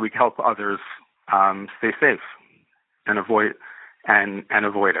 so that we can help others stay safe and avoid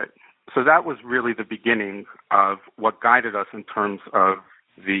it? So that was really the beginning of what guided us in terms of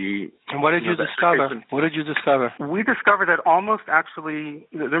the. And what did you discover? What did you discover? We discovered that almost actually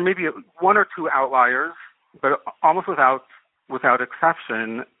there may be one or two outliers, but almost without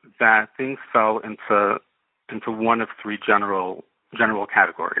exception, that things fell into one of three general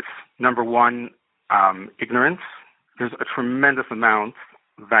categories. Number one, ignorance. There's a tremendous amount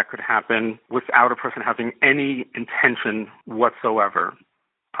that could happen without a person having any intention whatsoever.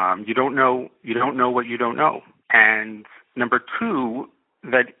 You don't know what you don't know. And number two,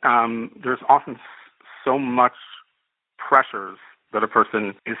 that there's often so much pressures that a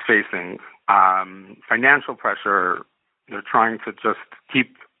person is facing, financial pressure. They're trying to just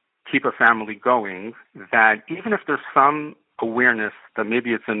keep a family going, that even if there's some awareness that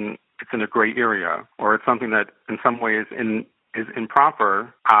maybe it's in a gray area, or it's something that in some ways is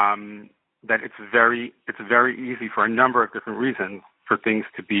improper, that it's very easy for a number of different reasons for things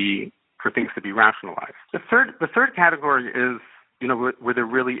to be rationalized. The third category is where there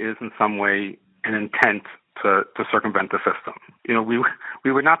really is in some way an intent to circumvent the system.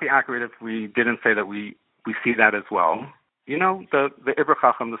 We would not be accurate if we didn't say that we see that as well. The Ibra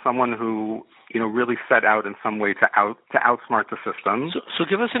Chacham, someone who really set out in some way to outsmart the system. So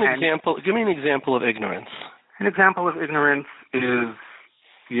give us an example. Give me an example of ignorance. An example of ignorance is,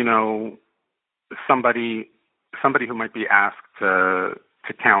 somebody who might be asked to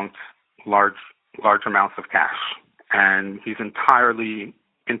count large amounts of cash, and he's entirely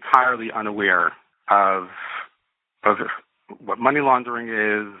unaware of what money laundering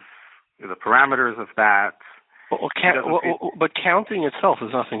is, the parameters of that. But counting itself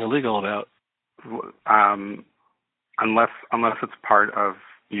is nothing illegal about. Unless it's part of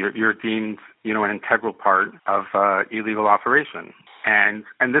you're deemed an integral part of illegal operation, and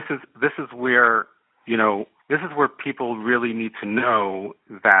this is where people really need to know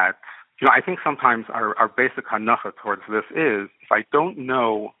that. I think sometimes our basic hanacha towards this is, if I don't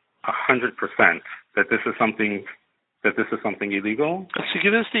know 100% that this is something illegal. So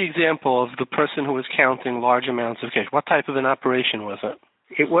give us the example of the person who was counting large amounts of cash. What type of an operation was it?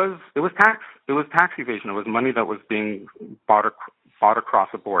 It was tax evasion. It was money that was being bought across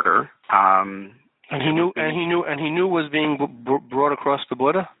a border. And he knew was being brought across the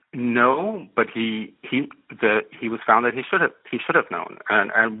border. No, but he was found that he should have known. And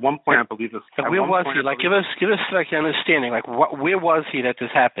at one point, I believe this. Where was he? Like, give us like an understanding. Like, where was he that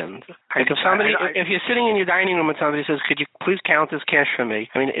this happened? Like, if you're sitting in your dining room and somebody says, "Could you please count this cash for me?"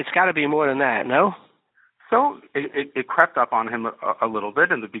 I mean, it's got to be more than that, no? So it crept up on him a little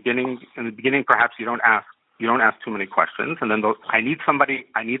bit in the beginning. Perhaps you don't ask too many questions, and then I need somebody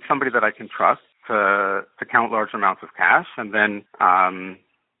that I can trust to count large amounts of cash, and then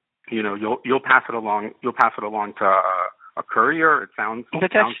you'll pass it along. You'll pass it along to a courier. It sounds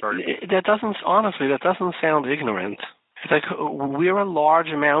very. That doesn't sound ignorant. It's like, where are large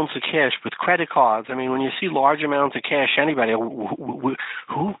amounts of cash with credit cards? I mean, when you see large amounts of cash, anybody,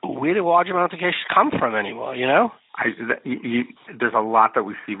 where do large amounts of cash come from anymore? You know? There's a lot that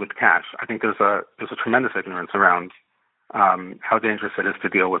we see with cash. I think there's a tremendous ignorance around how dangerous it is to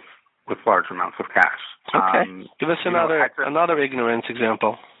deal with large amounts of cash. Okay, give us another ignorance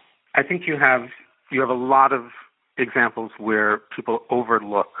example. I think you have a lot of examples where people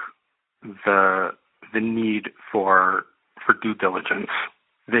overlook the need for due diligence.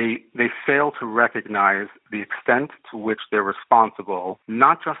 They fail to recognize the extent to which they're responsible,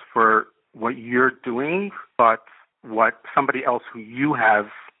 not just for what you're doing, but what somebody else who you have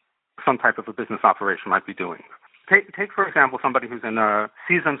some type of a business operation might be doing. Take for example, somebody who's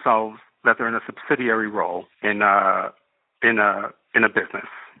sees themselves that they're in a subsidiary role in a business.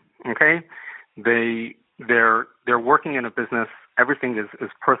 Okay, they're working in a business. Everything is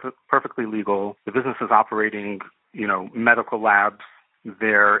perfectly legal. The business is operating, medical labs.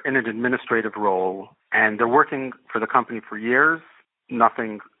 They're in an administrative role, and they're working for the company for years.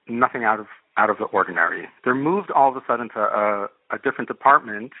 Nothing out of the ordinary. They're moved all of a sudden to a different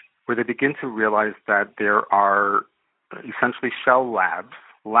department where they begin to realize that there are essentially shell labs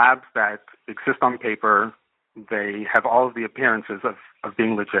that exist on paper. They have all of the appearances of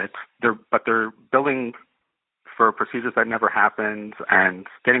being legit. But they're billing for procedures that never happened and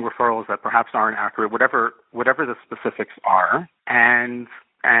getting referrals that perhaps aren't accurate, whatever the specifics are. And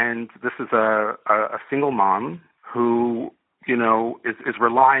this is a single mom who is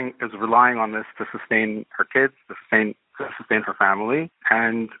relying on this to sustain her kids, to sustain her family,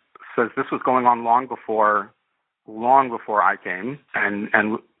 and says this was going on long before I came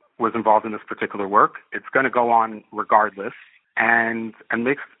and was involved in this particular work. It's going to go on regardless, and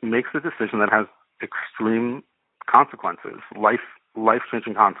makes the decision that has extreme consequences,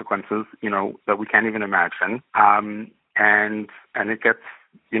 life-changing consequences, that we can't even imagine. And it gets,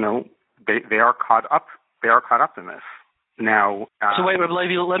 they are caught up in this. Now, so wait,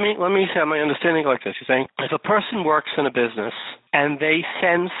 Levi, let me say my understanding like this. You're saying if a person works in a business and they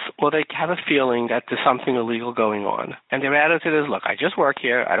sense or they have a feeling that there's something illegal going on, and their attitude is, look, I just work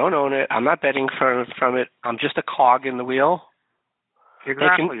here, I don't own it, I'm not betting from it, I'm just a cog in the wheel.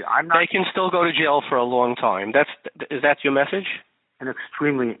 Exactly. They can still go to jail for a long time. Is that your message? An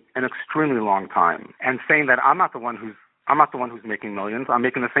extremely long time. And saying that I'm not the one who's making millions. I'm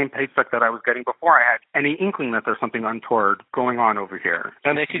making the same paycheck that I was getting before I had any inkling that there's something untoward going on over here.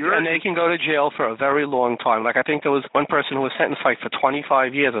 And they can go to jail for a very long time. Like, I think there was one person who was sentenced for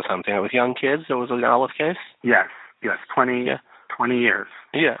 25 years or something. With young kids, there was an Olive case. Yes, 20 years.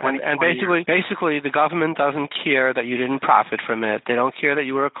 Yeah, 20, and basically the government doesn't care that you didn't profit from it. They don't care that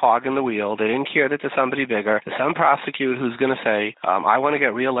you were a cog in the wheel. They didn't care that there's somebody bigger. There's some prosecutor who's going to say, I want to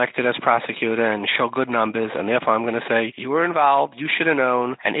get reelected as prosecutor and show good numbers, and therefore I'm going to say, you were involved, you should have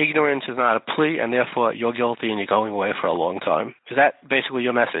known, and ignorance is not a plea, and therefore you're guilty and you're going away for a long time. Is that basically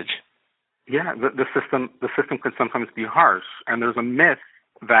your message? Yeah, the system could sometimes be harsh, and there's a myth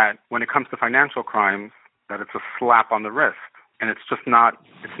that when it comes to financial crimes, that it's a slap on the wrist. And it's just not.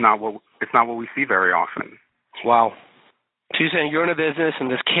 It's not what we see very often. Wow. So you're saying you're in a business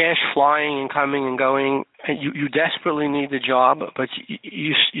and there's cash flying and coming and going, and you desperately need the job, but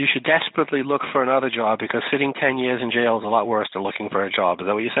you should desperately look for another job because sitting 10 years in jail is a lot worse than looking for a job. Is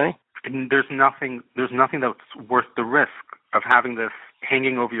that what you're saying? And there's nothing that's worth the risk of having this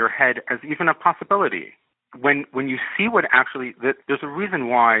hanging over your head as even a possibility. When you see what actually, there's a reason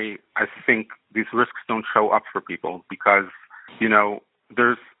why I think these risks don't show up for people, because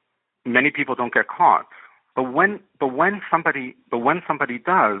there's many people don't get caught. But when somebody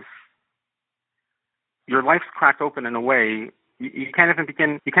does, your life's cracked open in a way you can't even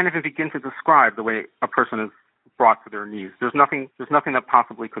begin to describe the way a person is brought to their knees. There's nothing that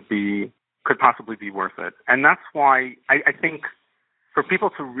could possibly be worth it. And that's why I think for people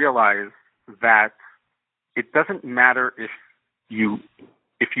to realize that it doesn't matter if you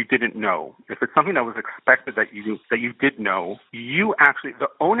didn't know. If it's something that was expected that you did know, you actually, the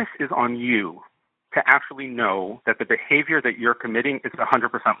onus is on you to actually know that the behavior that you're committing is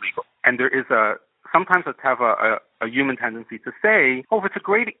 100% legal. And there is sometimes let's have a human tendency to say, oh, if it's a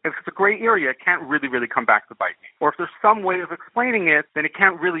gray area, it can't really come back to bite me. Or if there's some way of explaining it, then it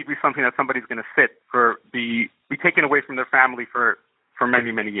can't really be something that somebody's going to be taken away from their family for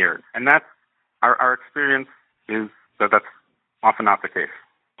many, many years. And that's our experience is that's often not the case.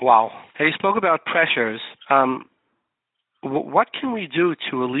 Wow. And you spoke about pressures. What can we do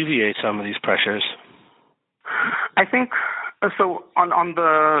to alleviate some of these pressures? I think so. On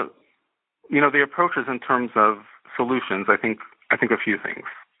the the approaches in terms of solutions, I think a few things.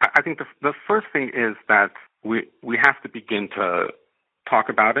 I think the first thing is that we have to begin to talk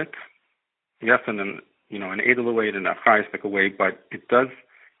about it. Yes, in an edel way, in a chayistic way, but it does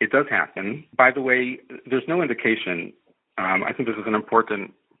happen. By the way, there's no indication. I think this is an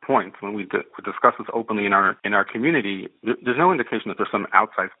important point when we discuss this openly in our community. There's no indication that there's some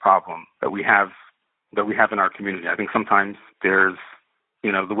outsized problem that we have in our community. I think sometimes there's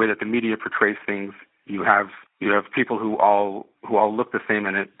the way that the media portrays things. You have people who all look the same,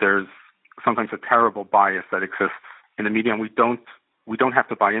 and there's sometimes a terrible bias that exists in the media, and we don't have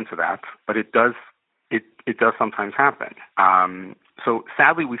to buy into that, but it does sometimes happen. So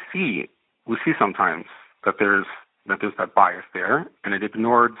sadly, we see sometimes that there's that bias there, and it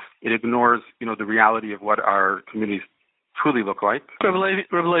ignores the reality of what our communities truly look like. Rabbi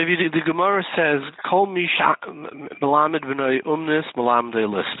Levi, the Gemara says, "Kol misha melamed v'noi umnis melamdei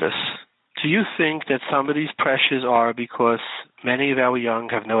listus." Do you think that some of these pressures are because many of our young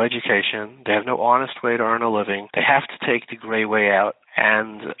have no education, they have no honest way to earn a living, they have to take the gray way out,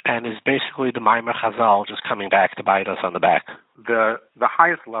 and is basically the Maimer Chazal just coming back to bite us on the back? The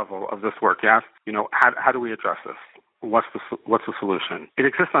highest level of this work, yes. How do we address this? What's the solution? It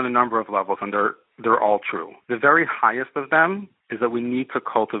exists on a number of levels, and they're all true. The very highest of them is that we need to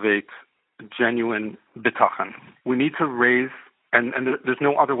cultivate genuine bitachon. We need to raise, and there's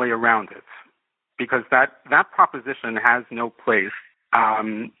no other way around it, because that proposition has no place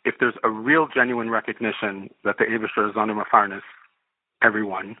if there's a real genuine recognition that the Eibusher is under Mefarnes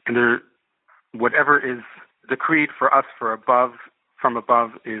everyone, and whatever is decreed for us from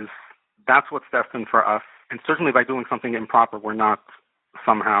above that's what's destined for us. And certainly by doing something improper, we're not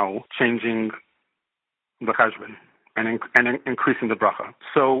somehow changing the cheshbon and increasing the bracha.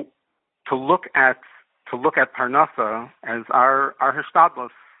 So to look at parnasa as our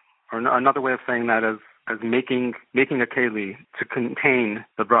hishtadlus, or another way of saying that as making a keli to contain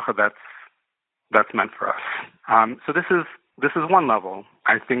the bracha that's meant for us. So this is one level.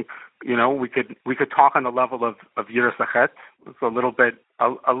 I think we could talk on the level of yiras hachet. It's a little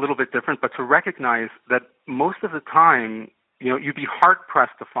bit different, but to recognize that most of the time, you'd be hard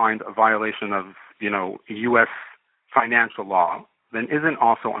pressed to find a violation of U.S. financial law that isn't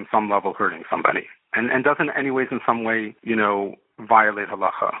also on some level hurting somebody, and doesn't anyways in some way violate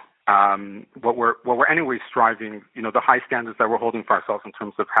halacha. What we're anyways striving, the high standards that we're holding for ourselves in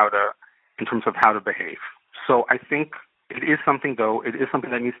terms of how to behave. So I think it is something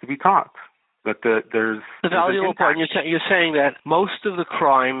that needs to be taught. That there's the valuable part. You're saying that most of the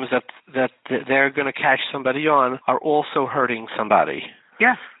crimes that they're going to catch somebody on are also hurting somebody.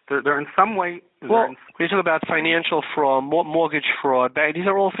 Yes, they're in some way. Well, we talk about financial fraud, mortgage fraud. These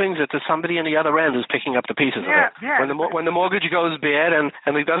are all things that there's somebody on the other end who's picking up the pieces of it. Yeah. When the mortgage goes bad and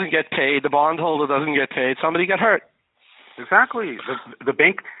it doesn't get paid, the bondholder doesn't get paid, somebody got hurt. Exactly. The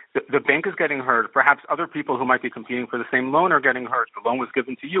bank is getting hurt. Perhaps other people who might be competing for the same loan are getting hurt. The loan was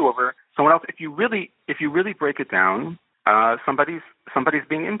given to you over someone else. If you really break it down, somebody's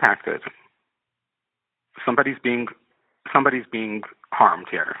being impacted. Somebody's being harmed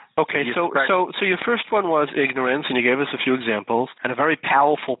here. Okay, so your first one was ignorance, and you gave us a few examples, and a very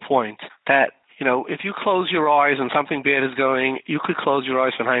powerful point that if you close your eyes and something bad is going, you could close your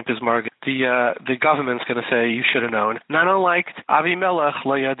eyes behind Pismarg. The government's going to say you should have known. Not unlike Avimelech,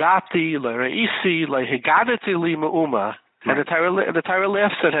 lo yadati, lo reisi, lo higadati li me'uma. And the Torah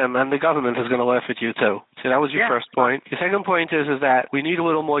laughs at him, and the government is going to laugh at you too. So that was your first point. Your second point is that we need a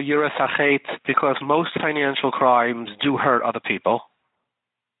little more yiras hachet because most financial crimes do hurt other people.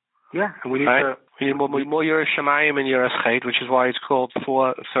 Yeah, and we need more yiras shamayim and yiras hachet, which is why it's called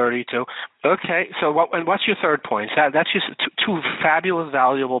 432. Okay, so what's your third point? That's just two fabulous,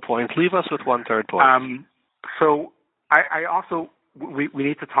 valuable points. Leave us with one third point. So I also we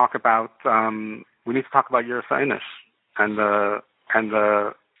need to talk about yiras ha'inish. And the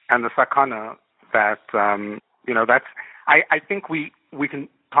sakana that that's I think we can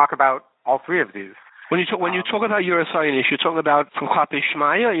talk about all three of these. When you talk about yiras ha'inish, you're talking about from Klape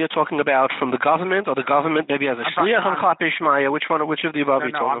Shmaya, or you're talking about from the government, or the government maybe has a shliach on Klape Shmaya. Which of the above are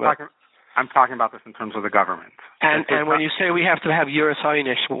you talking about? I'm talking about this in terms of the government. And when you say we have to have Yiras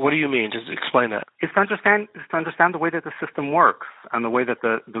Hayinish, what do you mean? Just explain that. It's to understand the way that the system works and the way that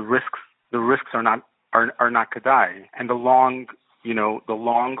the risks are not kedai, and the long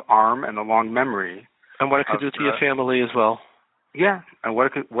arm and the long memory. And what it could do to your family as well. Yeah, and what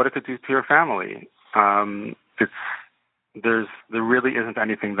it could do to your family. There really isn't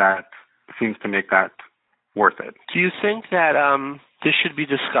anything that seems to make that worth it. Do you think that this should be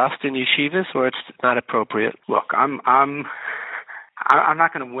discussed in yeshivas, or it's not appropriate? Look, I'm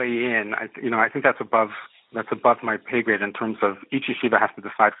not going to weigh in. I think that's above my pay grade in terms of each yeshiva has to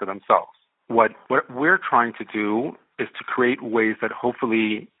decide for themselves. What we're trying to do is to create ways that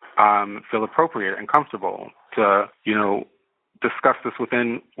hopefully feel appropriate and comfortable to discuss this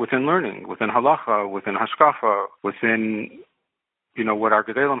within learning, within halacha, within hashkafa, within what our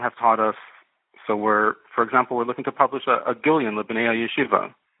gedolim have taught us. So for example, we're looking to publish a Gillian L'Bnei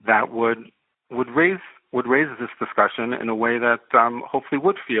Yeshiva that would raise this discussion in a way that hopefully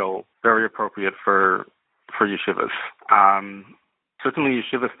would feel very appropriate for yeshivas. Certainly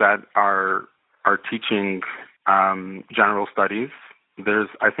yeshivas that are teaching general studies, there's,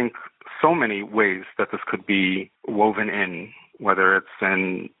 I think, so many ways that this could be woven in, whether it's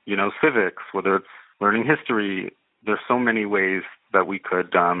in civics, whether it's learning history. There's so many ways that we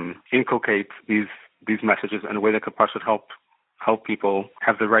could inculcate these messages in a way that could possibly help people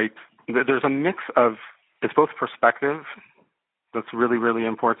have the right. There's a mix of, it's both perspective that's really, really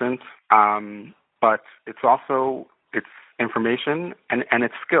important, but it's also information and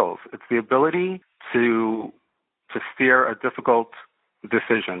it's skills. It's the ability to steer a difficult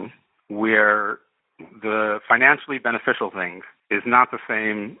decision where the financially beneficial thing is not the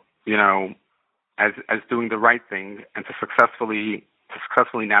same, as doing the right thing, and to successfully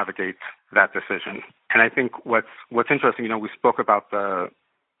navigate that decision. And I think what's interesting, we spoke about the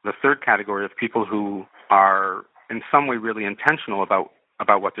third category of people who are in some way really intentional about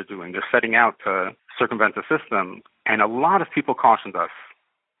what they're doing. They're setting out to circumvent the system. And a lot of people cautioned us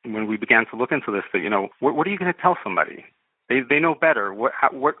when we began to look into this that, what are you going to tell somebody? They know better.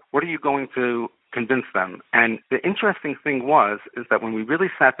 What are you going to convince them? And the interesting thing is that when we really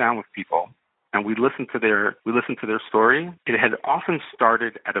sat down with people and we listened to their story, it had often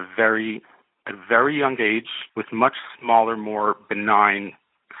started at a very young age with much smaller, more benign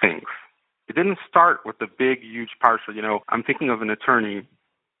things. It didn't start with the big, huge parsha. I'm thinking of an attorney.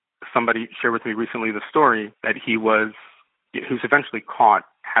 Somebody shared with me recently the story that he was eventually caught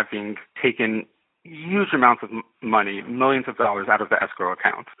having taken huge amounts of money, millions of dollars out of the escrow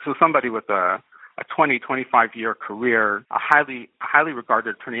account. So somebody with a 20, 25-year career, a highly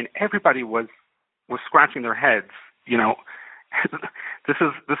regarded attorney, and everybody was scratching their heads. This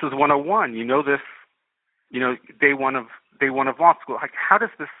is 101. This, day one of law school. Like, how does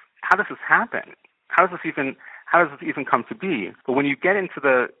this happen? How does this even come to be? But when you get into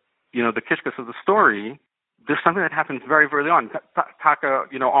the kishkas of the story, there's something that happens very, very early on. Taka,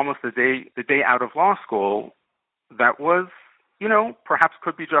 almost the day out of law school, that was, perhaps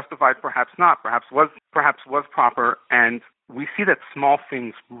could be justified, perhaps not, perhaps was proper. And we see that small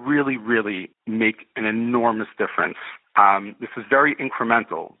things really, really make an enormous difference. This is very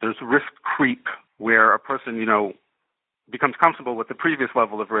incremental. There's risk creep where a person, becomes comfortable with the previous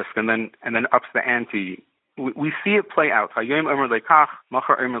level of risk and then ups the ante. We see it play out. And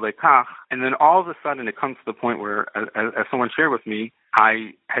then all of a sudden it comes to the point where, as someone shared with me,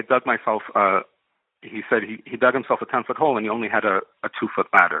 I had dug myself, he said he dug himself a 10-foot hole and he only had a 2-foot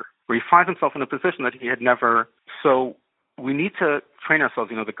ladder, where he finds himself in a position that he had never. So we need to train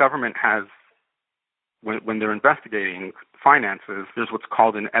ourselves. The government has, when they're investigating finances, there's what's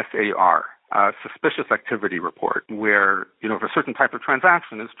called an SAR, suspicious activity report, where, if a certain type of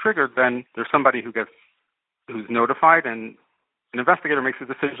transaction is triggered, then there's somebody who's notified, and an investigator makes a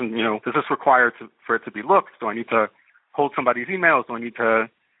decision, does this require for it to be looked? Do I need to hold somebody's emails? Do I need to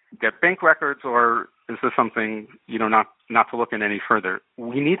get bank records, or is this something, not to look in any further?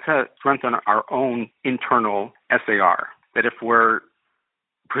 We need to strengthen our own internal SAR, that if we're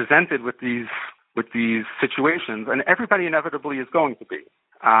presented with these situations, and everybody inevitably is going to be,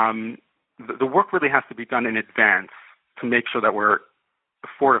 the work really has to be done in advance to make sure that we're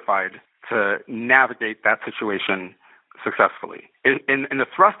fortified to navigate that situation successfully. In the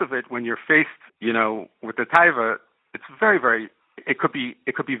thrust of it, when you're faced, with the taiva, it's very, very. It could be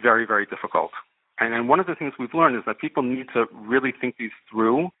very, very difficult. And one of the things we've learned is that people need to really think these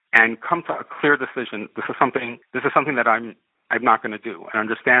through and come to a clear decision. This is something that I'm not going to do, and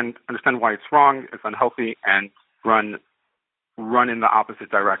understand why it's wrong, it's unhealthy, and run in the opposite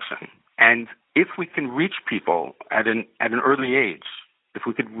direction. And if we can reach people at an early age,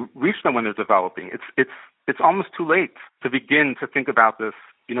 reach them when they're developing. It's almost too late to begin to think about this,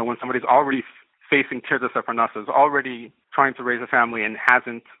 when somebody's already facing tirdas parnasa, is already trying to raise a family and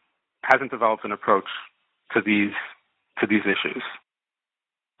hasn't developed an approach to these issues.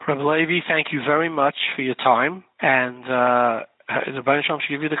 Rabbi Levi, thank you very much for your time, and the Baruch Shalom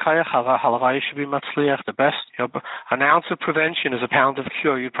should give you the kayach. Halavai should be matzliach. The best, an ounce of prevention is a pound of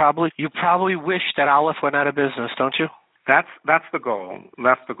cure. You probably wish that Aleph went out of business, don't you? That's the goal.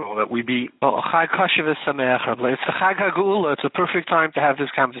 That's the goal, that we be. Well, Chag Kashav Sameach, Rabbi. It's a Chag Hagula. It's a perfect time to have this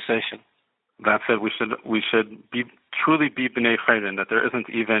conversation. That's it. We should truly be b'nei chayrin, that there isn't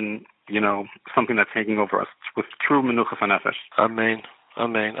even something that's hanging over us with true menuchas hanefesh. Amen.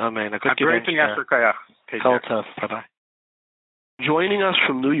 Amen. Amen. A good everything after kayach. Take care. Bye-bye. Joining us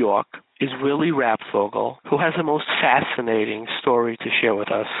from New York is Willie Rapfogel, who has the most fascinating story to share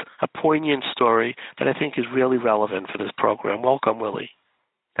with us, a poignant story that I think is really relevant for this program. Welcome, Willie.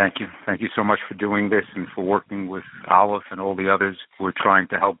 Thank you. Thank you so much for doing this and for working with Aleph and all the others who are trying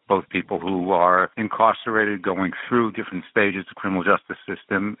to help both people who are incarcerated, going through different stages of the criminal justice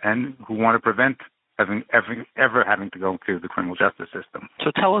system, and who want to prevent ever having to go through the criminal justice system.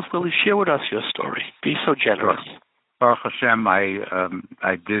 So tell us, Willie, share with us your story. Be so generous. Sure. Baruch Hashem,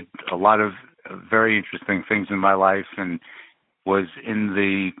 I did a lot of very interesting things in my life and was in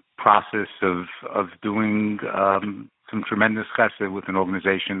the process of doing some tremendous chesed with an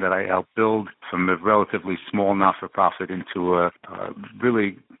organization that I helped build from a relatively small not-for-profit into a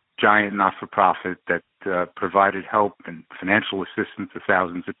really giant not-for-profit that provided help and financial assistance to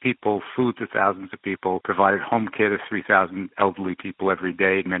thousands of people, food to thousands of people, provided home care to 3,000 elderly people every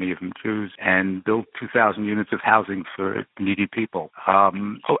day, many of them Jews, and built 2,000 units of housing for needy people. How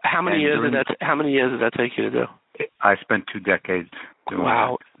many years did that take you to do? I spent 2 decades doing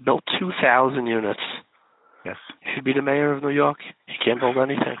That. Built 2,000 units. Yes. You should be the mayor of New York. You can't build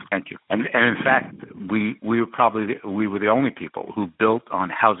anything. Thank you. And in fact, we were the only people who built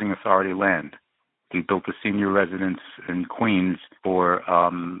on housing authority land. We built a senior residence in Queens for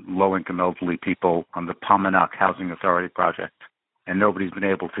low-income elderly people on the Pomanac Housing Authority project. And nobody's been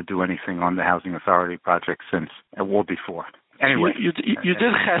able to do anything on the Housing Authority project since, or before. Anyway. You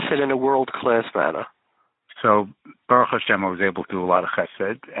did chesed in a world-class manner. So, Baruch Hashem, I was able to do a lot of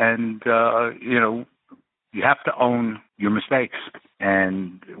chesed. And, you have to own your mistakes.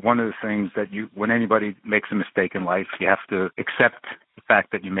 And one of the things that when anybody makes a mistake in life, you have to accept the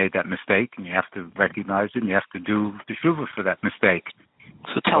fact that you made that mistake, and you have to recognize it, and you have to do the teshuva for that mistake.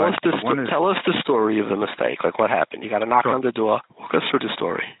 So tell us the story of the mistake. Like, what happened? You got to knock on the door. Walk us through the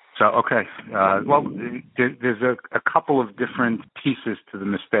story. So, okay. There's a couple of different pieces to the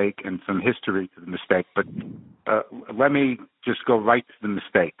mistake and some history to the mistake, but let me just go right to the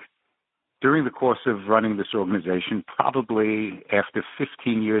mistake. During the course of running this organization, probably after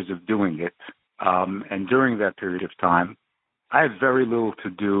 15 years of doing it, and during that period of time, I had very little to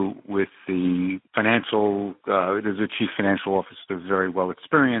do with the financial, there's a chief financial officer who's very well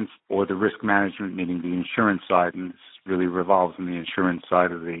experienced, or the risk management, meaning the insurance side, and this really revolves on the insurance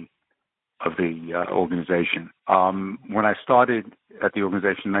side of the organization. When I started at the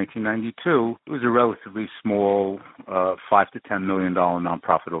organization in 1992, it was a relatively small $5 to $10 million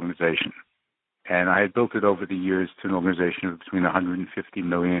nonprofit organization. And I had built it over the years to an organization of between $100 to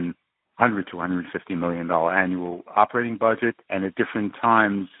 $150 million annual operating budget, and at different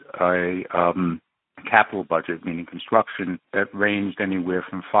times a capital budget, meaning construction, that ranged anywhere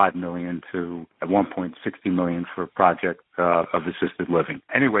from $5 million to $1.60 million for a project of assisted living.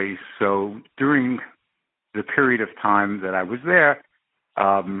 Anyway, so during the period of time that I was there,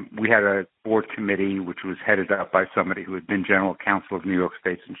 we had a board committee which was headed up by somebody who had been general counsel of New York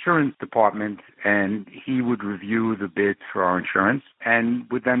State's insurance department, and he would review the bids for our insurance and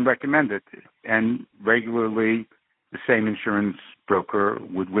would then recommend it. And regularly, the same insurance broker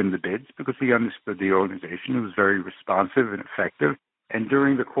would win the bids because he understood the organization. It was very responsive and effective. And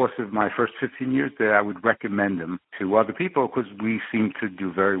during the course of my first 15 years there, I would recommend him to other people because we seemed to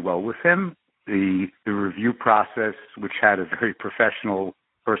do very well with him. The review process, which had a very professional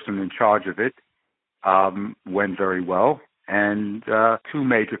person in charge of it, went very well. And 2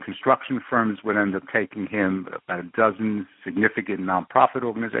 major construction firms would end up taking him, about a dozen significant nonprofit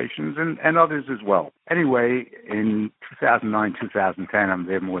organizations, and others as well. Anyway, in 2009, 2010, I'm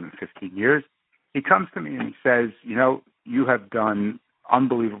there more than 15 years, he comes to me and he says, you have done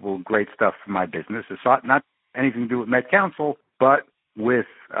unbelievable, great stuff for my business. It's not anything to do with Met Council, but with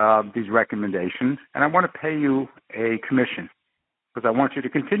these recommendations, and I want to pay you a commission because I want you to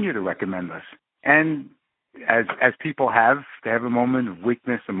continue to recommend us. And as people have, they have a moment of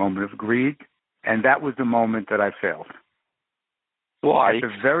weakness, a moment of greed, and that was the moment that I failed. Why? At the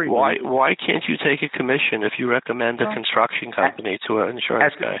very Why can't you take a commission if you recommend a construction company to an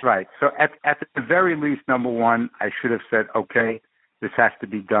insurance guy? Right. So at the very least, number one, I should have said, okay, this has to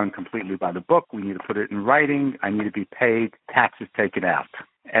be done completely by the book. We need to put it in writing. I need to be paid, taxes taken out.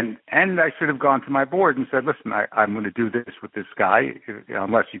 And I should have gone to my board and said, listen, I'm going to do this with this guy,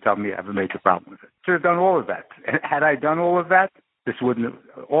 unless you tell me I have a major problem with it. Should have done all of that. And had I done all of that, this would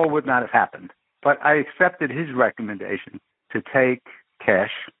not have happened. But I accepted his recommendation to take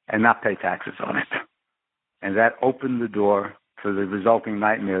cash and not pay taxes on it. And that opened the door for the resulting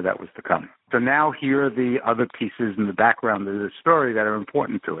nightmare that was to come. So now here are the other pieces in the background of the story that are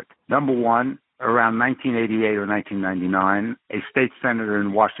important to it. Number one, around 1988 or 1999, a state senator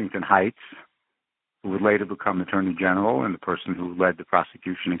in Washington Heights, who would later become Attorney General and the person who led the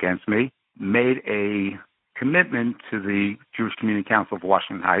prosecution against me, made a commitment to the Jewish Community Council of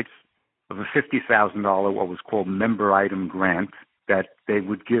Washington Heights of a $50,000, what was called member item grant, that the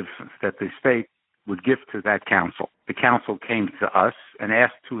state would give to that council. The council came to us and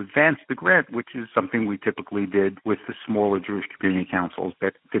asked to advance the grant, which is something we typically did with the smaller Jewish community councils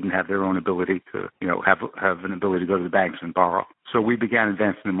that didn't have their own ability to, have an ability to go to the banks and borrow. So we began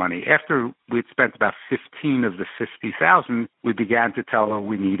advancing the money. After we'd spent about 15 of the 50,000, we began to tell her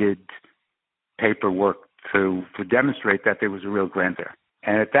we needed paperwork to demonstrate that there was a real grant there.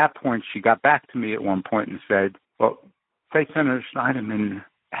 And at that point, she got back to me at one point and said, well, State Senator Schneiderman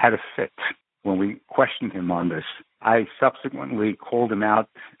had a fit when we questioned him on this. I subsequently called him out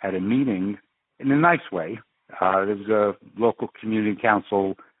at a meeting in a nice way. There was a local community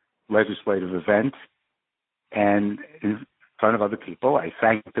council legislative event, and in front of other people, I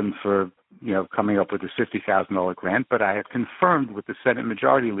thanked him for, coming up with a $50,000 grant, but I had confirmed with the Senate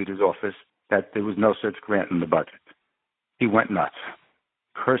Majority Leader's office that there was no such grant in the budget. He went nuts,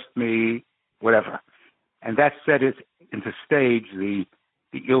 cursed me, whatever. And that set it into stage the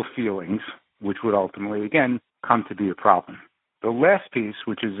ill feelings, which would ultimately, again, come to be a problem. The last piece,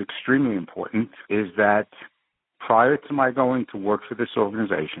 which is extremely important, is that prior to my going to work for this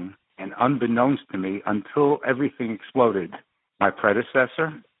organization, and unbeknownst to me, until everything exploded, my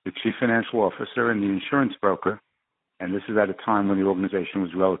predecessor, the chief financial officer, and the insurance broker, and this is at a time when the organization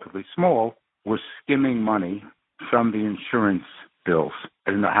was relatively small, were skimming money from the insurance bills.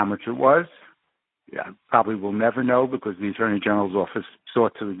 I didn't know how much it was. I probably will never know because the Attorney General's office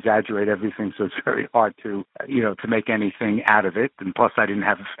sought to exaggerate everything, so it's very hard to make anything out of it. And plus, I didn't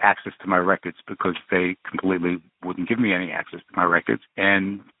have access to my records because they completely wouldn't give me any access to my records.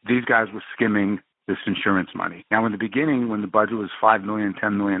 And these guys were skimming this insurance money. Now, in the beginning, when the budget was $5 million,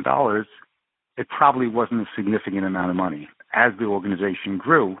 $10 million, it probably wasn't a significant amount of money. As the organization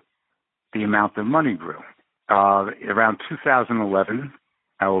grew, the amount of money grew. Around 2011,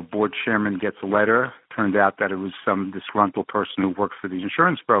 our board chairman gets a letter. Turned out that it was some disgruntled person who worked for the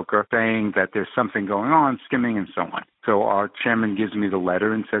insurance broker saying that there's something going on, skimming and so on. So our chairman gives me the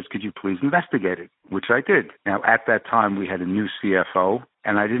letter and says, could you please investigate it? Which I did. Now, at that time, we had a new CFO,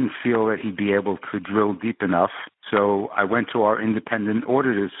 and I didn't feel that he'd be able to drill deep enough. So I went to our independent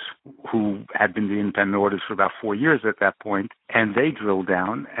auditors, who had been the independent auditors for about 4 years at that point, and they drilled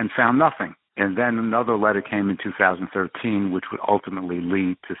down and found nothing. And then another letter came in 2013, which would ultimately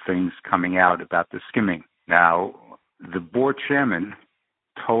lead to things coming out about the skimming. Now, the board chairman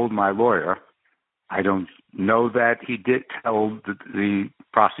told my lawyer, I don't know that he did tell the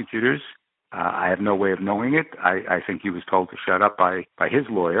prosecutors. I have no way of knowing it. I think he was told to shut up by his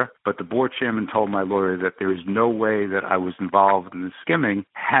lawyer. But the board chairman told my lawyer that there is no way that I was involved in the skimming.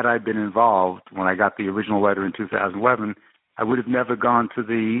 Had I been involved when I got the original letter in 2011, I would have never gone to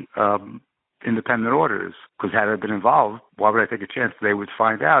the independent auditors, because had I been involved, why would I take a chance they would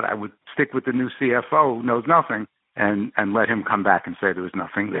find out? I would stick with the new CFO who knows nothing and let him come back and say there was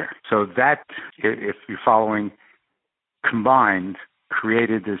nothing there. So that, if you're following, combined,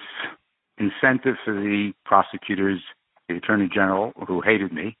 created this incentive for the prosecutors, the Attorney General, who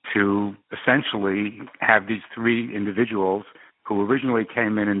hated me, to essentially have these three individuals who originally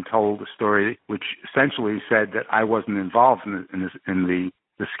came in and told a story which essentially said that I wasn't involved in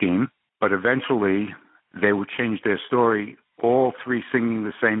the scheme. But eventually, they would change their story, all three singing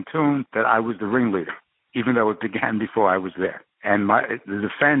the same tune, that I was the ringleader, even though it began before I was there. And the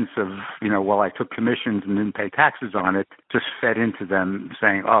defense of, I took commissions and didn't pay taxes on it, just fed into them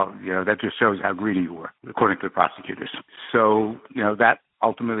saying, that just shows how greedy you were, according to the prosecutors. So, that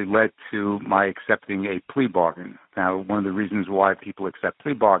ultimately led to my accepting a plea bargain. Now, one of the reasons why people accept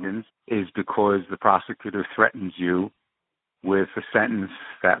plea bargains is because the prosecutor threatens you with a sentence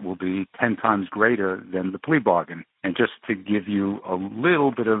that will be 10 times greater than the plea bargain. And just to give you a little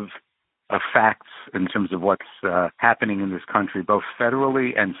bit of facts in terms of what's happening in this country, both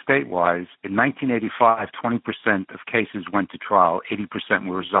federally and state-wise. In 1985, 20% of cases went to trial. 80%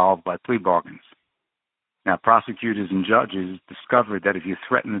 were resolved by plea bargains. Now, prosecutors and judges discovered that if you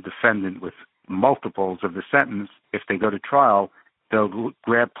threaten the defendant with multiples of the sentence, if they go to trial, they'll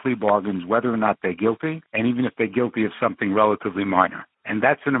grab plea bargains whether or not they're guilty, and even if they're guilty of something relatively minor. And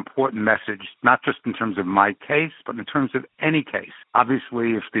that's an important message, not just in terms of my case, but in terms of any case.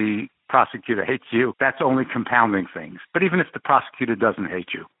 Obviously, if the prosecutor hates you, that's only compounding things. But even if the prosecutor doesn't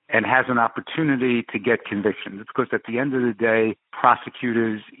hate you and has an opportunity to get convictions, it's because at the end of the day,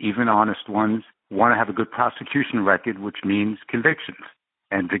 prosecutors, even honest ones, want to have a good prosecution record, which means convictions.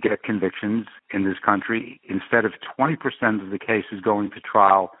 And to get convictions in this country, instead of 20% of the cases going to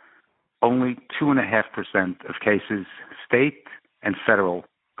trial, only 2.5% of cases, state and federal,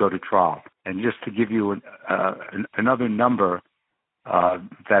 go to trial. And just to give you another number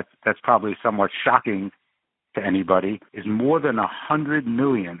that's probably somewhat shocking to anybody, is more than 100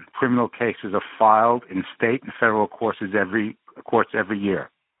 million criminal cases are filed in state and federal courts every year.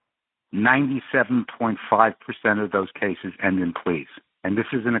 97.5% of those cases end in pleas. And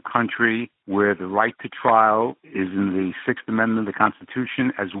this is in a country where the right to trial is in the Sixth Amendment of the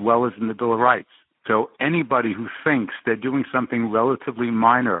Constitution as well as in the Bill of Rights. So anybody who thinks they're doing something relatively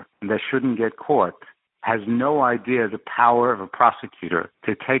minor and they shouldn't get caught has no idea the power of a prosecutor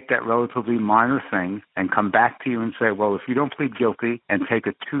to take that relatively minor thing and come back to you and say, well, if you don't plead guilty and take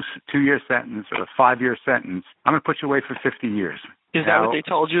a two-year sentence or a 5-year sentence, I'm going to put you away for 50 years. Is that what they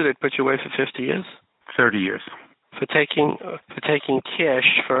told you? They'd put you away for 50 years? 30 years. For taking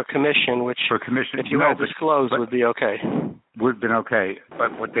cash for a commission, which if you had disclosed would be okay. Would have been okay.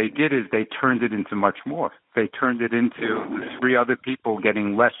 But what they did is they turned it into much more. They turned it into 3 other people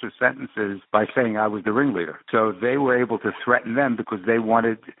getting lesser sentences by saying I was the ringleader. So they were able to threaten them because they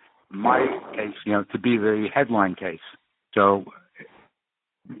wanted my case, to be the headline case. So,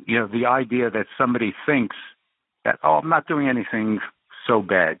 the idea that somebody thinks that, I'm not doing anything so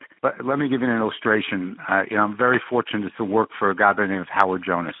bad. But let me give you an illustration. I'm very fortunate to work for a guy by the name of Howard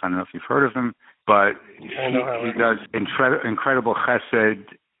Jonas. I don't know if you've heard of him, but he does incredible chesed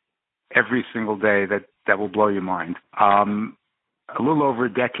every single day that will blow your mind. A little over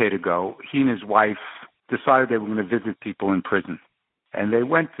a decade ago, he and his wife decided they were going to visit people in prison. And they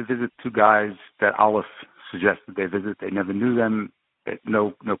went to visit 2 guys that Aleph suggested they visit. They never knew them,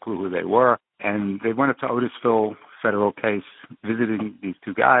 no clue who they were. And they went up to Otisville federal case, visiting these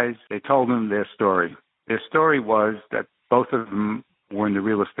 2 guys. They told them their story. Their story was that both of them were in the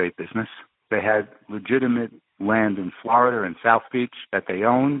real estate business. They had legitimate land in Florida and South Beach that they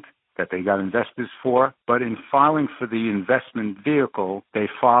owned, that they got investors for. But in filing for the investment vehicle, they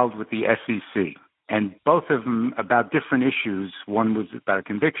filed with the SEC. And both of them, about different issues, one was about a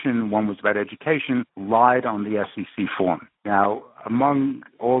conviction, one was about education, lied on the SEC form. Now, among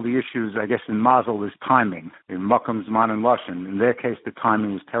all the issues, I guess in Mazel is timing. In Makam Zman and Lashon, in their case, the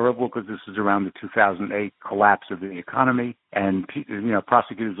timing was terrible because this was around the 2008 collapse of the economy, and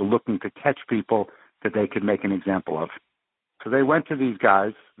prosecutors were looking to catch people that they could make an example of. So they went to these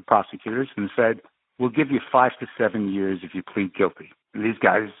guys, the prosecutors, and said, we'll give you 5 to 7 years if you plead guilty. And these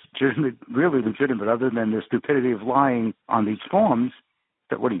guys, really legitimate, other than their stupidity of lying on these forms,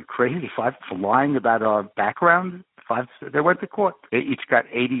 that what are you, crazy? 5 for lying about our background? 5, they went to court. They each got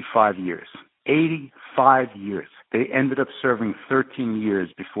 85 years. 85 years. They ended up serving 13 years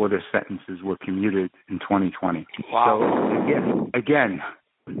before their sentences were commuted in 2020. Wow. So again,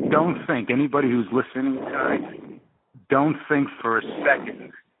 don't think, anybody who's listening tonight, don't think for a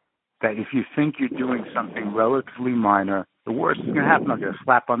second that if you think you're doing something relatively minor, the worst is going to happen. I'll get a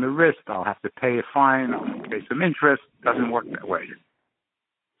slap on the wrist. I'll have to pay a fine. I'll pay some interest. It doesn't work that way.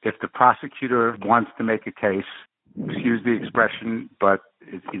 If the prosecutor wants to make a case, excuse the expression, but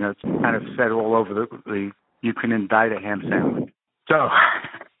it's kind of said all over the you can indict a ham sandwich. So,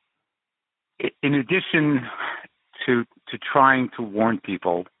 in addition to trying to warn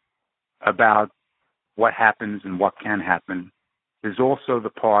people about what happens and what can happen, there's also the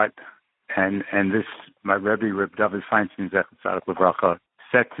part, and this, my Rebbe, Reb David Feinstein, Zechat Tzaddik Livracha,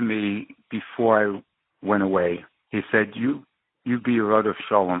 said to me before I went away, he said, you be a rod of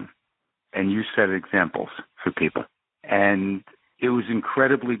shalom, and you set examples for people. And it was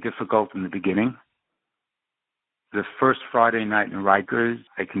incredibly difficult in the beginning. The first Friday night in Rikers,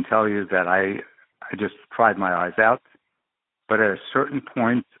 I can tell you that I just cried my eyes out. But at a certain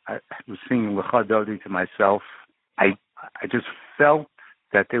point, I was singing Lecha Dodi to myself. I just felt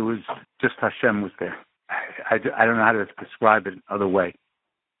that there was just Hashem was there. I don't know how to describe it another way.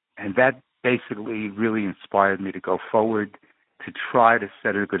 And that basically really inspired me to go forward to try to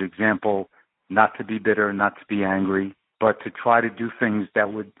set a good example, not to be bitter, not to be angry, but to try to do things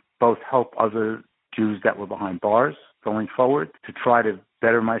that would both help other Jews that were behind bars going forward, to try to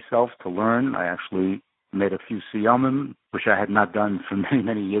better myself, to learn. I actually made a few siyamim, which I had not done for many,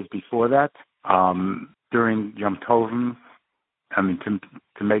 many years before that. During Yom Tovim,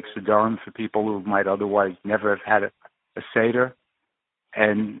 to make Siddurim for people who might otherwise never have had a Seder.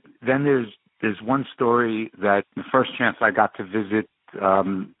 And then there's one story that the first chance I got to visit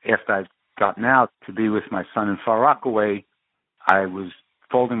after I'd gotten out to be with my son in Far Rockaway, I was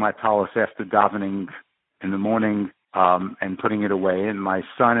folding my talis after davening in the morning and putting it away. And my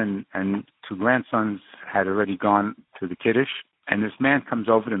son and two grandsons had already gone to the Kiddush. And this man comes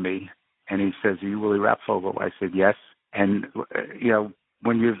over to me and he says, "Are you Willie Rapfogel?" I said, "Yes." And,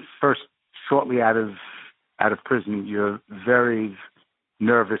 when you're first shortly out of prison, you're very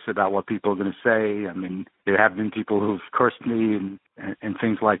nervous about what people are going to say. I mean, there have been people who've cursed me and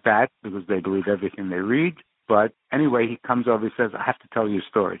things like that because they believe everything they read. But anyway, he comes over, he says, "I have to tell you a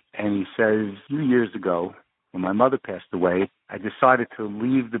story." And he says, a few years ago, when my mother passed away, I decided to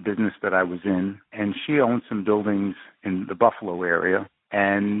leave the business that I was in, and she owned some buildings in the Buffalo area.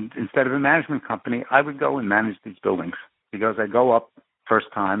 And instead of a management company, I would go and manage these buildings. Because I go up first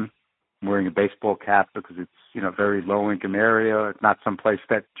time wearing a baseball cap because it's, very low-income area. It's not some place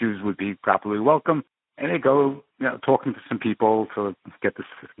that Jews would be properly welcome. And they go, talking to some people to get the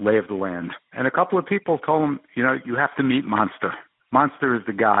lay of the land. And a couple of people told him, you have to meet Monster. Monster is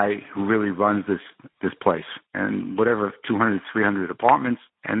the guy who really runs this place. And whatever, 200, 300 apartments.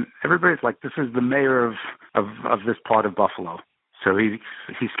 And everybody's like, this is the mayor of this part of Buffalo. So he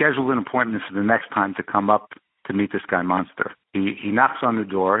scheduled an appointment for the next time to come up to meet this guy, Monster. He knocks on the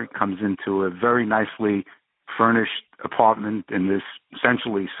door, comes into a very nicely furnished apartment in this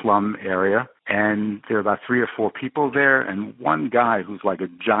essentially slum area, and there are about 3 or 4 people there, and one guy who's like a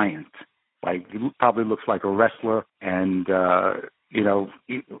giant, like he probably looks like a wrestler, and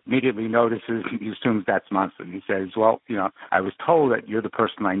he immediately notices, he assumes that's Monster. And he says, "Well, I was told that you're the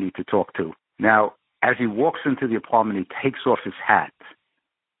person I need to talk to." Now, as he walks into the apartment, he takes off his hat,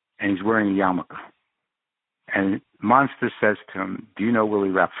 and he's wearing a yarmulke. And Monster says to him, "Do you know Willie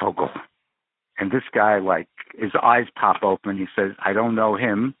Rapfogel?" And this guy, his eyes pop open. He says, "I don't know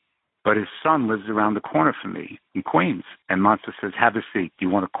him, but his son lives around the corner from me in Queens." And Monster says, "Have a seat. Do you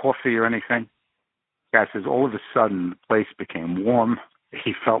want a coffee or anything?" The guy says, all of a sudden, the place became warm.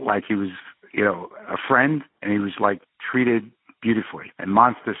 He felt like he was, a friend, and he was, treated beautifully. And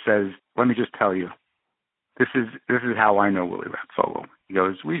Monster says, "Let me just tell you, this is how I know Willie Rapfogel." He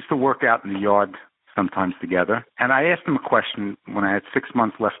goes, "We used to work out in the yard sometimes together. And I asked him a question when I had 6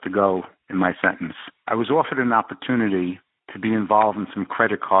 months left to go in my sentence. I was offered an opportunity to be involved in some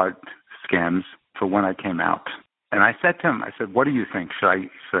credit card scams for when I came out. And I said to him, I said, what do you think? Should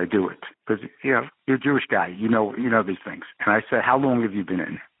I do it? Because, you're a Jewish guy. You know these things. And I said, how long have you been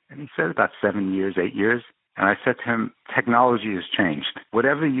in? And he said, about 7 years, 8 years. And I said to him, technology has changed.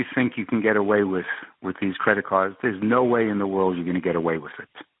 Whatever you think you can get away with these credit cards, there's no way in the world you're going to get away with it.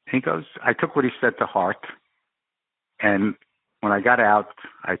 And he goes, I took what he said to heart. And when I got out,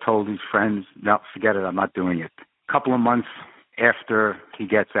 I told his friends, no, forget it, I'm not doing it. A couple of months after he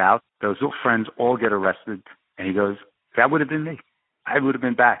gets out, those friends all get arrested. And he goes, that would have been me. I would have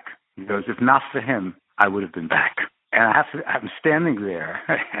been back. He goes, if not for him, I would have been back. And I'm standing there,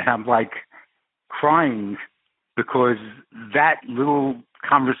 and I'm like crying because that little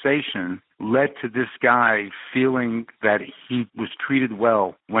conversation led to this guy feeling that he was treated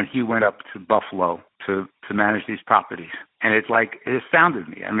well when he went up to Buffalo to manage these properties. And it astounded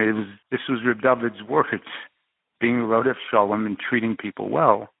me. I mean, this was Reb David's words, being a Rodef Shalom and treating people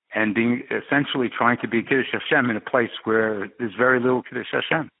well, and being essentially trying to be Kiddush Hashem in a place where there's very little Kiddush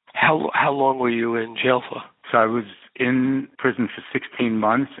Hashem. How long were you in jail for? So I was in prison for 16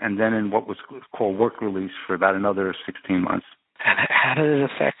 months and then in what was called work release for about another 16 months. And how did it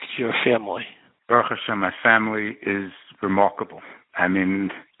affect your family? Baruch Hashem, my family is remarkable. I mean,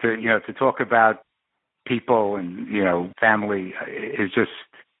 to talk about people and, family is just,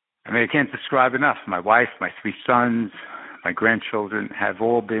 I can't describe enough. My wife, my 3 sons, my grandchildren have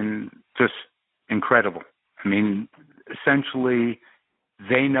all been just incredible. I mean, essentially,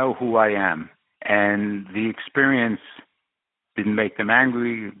 they know who I am. And the experience didn't make them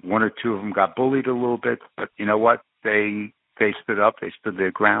angry. 1 or 2 of them got bullied a little bit. But you know what? They stood up. They stood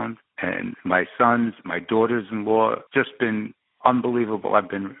their ground. And my sons, my daughters-in-law, just been unbelievable. I've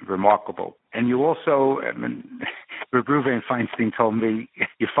been remarkable. And you also, Reb Reuven Feinstein told me,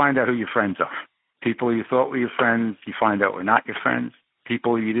 you find out who your friends are. People you thought were your friends, you find out were not your friends.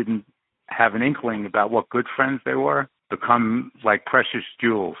 People you didn't have an inkling about what good friends they were, become like precious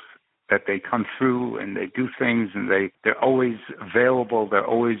jewels, that they come through and they do things and they're always available. They're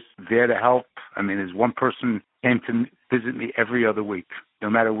always there to help. I mean, there's one person came to visit me every other week, no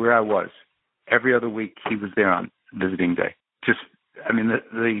matter where I was. Every other week he was there on visiting day. Just, I mean,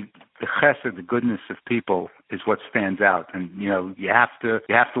 the chesed, the goodness of people is what stands out. And, you know, you have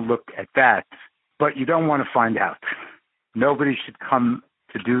to look at that, but you don't want to find out. Nobody should come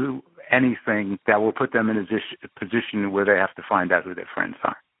to do anything that will put them in a position where they have to find out who their friends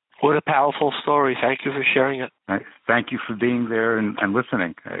are. What a powerful story. Thank you for sharing it. Thank you for being there and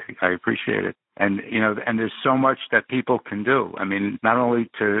listening. I appreciate it. And, you know, and there's so much that people can do. I mean, not only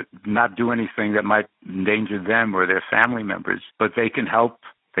to not do anything that might endanger them or their family members, but they can help.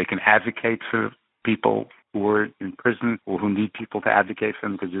 They can advocate for people who are in prison or who need people to advocate for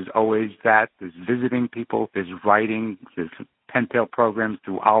them, because there's always that. There's visiting people. There's writing. There's pen-tail programs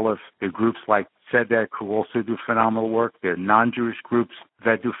through Aleph. There are groups like Tzedek who also do phenomenal work. There are non-Jewish groups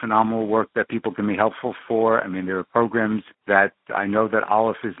that do phenomenal work that people can be helpful for. I mean, there are programs that I know that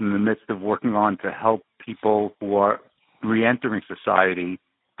Aleph is in the midst of working on to help people who are re-entering society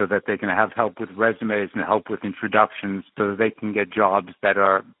so that they can have help with resumes and help with introductions so that they can get jobs that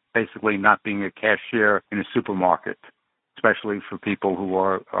are basically not being a cashier in a supermarket, especially for people who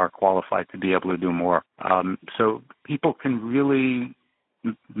are qualified to be able to do more. So people can really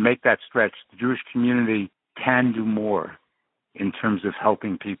make that stretch. The Jewish community can do more in terms of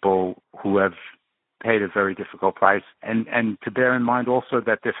helping people who have paid a very difficult price, and to bear in mind also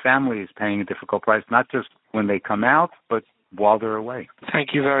that their family is paying a difficult price, not just when they come out, but while they're away. Thank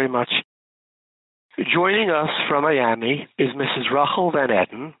you very much. Joining us from Miami is Mrs. Rachel Van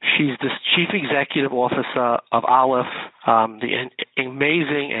Etten. She's the Chief Executive Officer of Aleph, the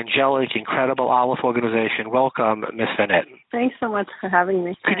amazing, angelic, incredible Aleph organization. Welcome, Ms. Van Etten. Thanks so much for having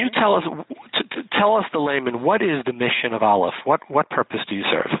me. Can you tell us, the layman, what is the mission of Aleph? What purpose do you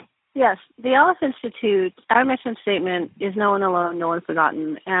serve? Yes, the Aleph Institute, our mission statement is no one alone, no one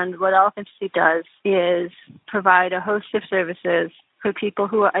forgotten. And what Aleph Institute does is provide a host of services for people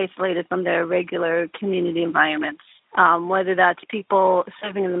who are isolated from their regular community environments, whether that's people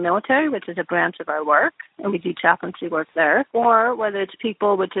serving in the military, which is a branch of our work, and we do chaplaincy work there, or whether it's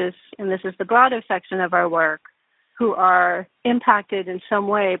people, which is, and this is the broader section of our work, who are impacted in some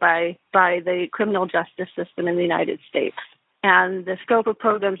way by the criminal justice system in the United States. And the scope of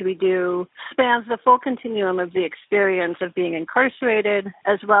programs we do spans the full continuum of the experience of being incarcerated,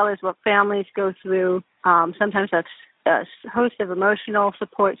 as well as what families go through. Sometimes that's a host of emotional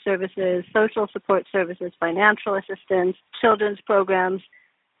support services, social support services, financial assistance, children's programs,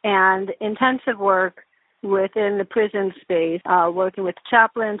 and intensive work within the prison space, working with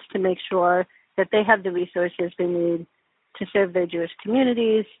chaplains to make sure that they have the resources they need to serve their Jewish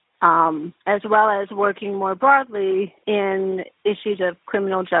communities, as well as working more broadly in issues of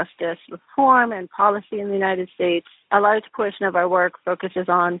criminal justice reform and policy in the United States. A large portion of our work focuses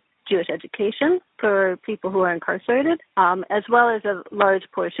on Jewish education for people who are incarcerated, as well as a large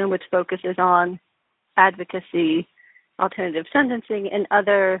portion which focuses on advocacy, alternative sentencing, and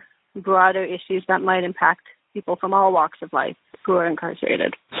other broader issues that might impact people from all walks of life who are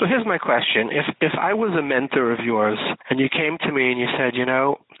incarcerated. So here's my question. If I was a mentor of yours and you came to me and you said,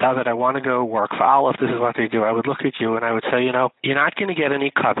 now that I want to go work for Aleph, this is what they do, I would look at you and I would say, you're not going to get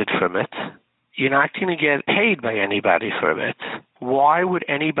any covet from it. You're not going to get paid by anybody from it. Why would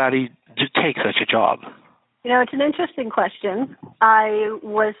anybody take such a job? It's an interesting question. I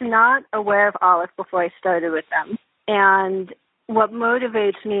was not aware of Aleph before I started with them. And what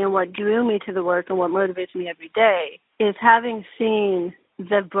motivates me and what drew me to the work and what motivates me every day is having seen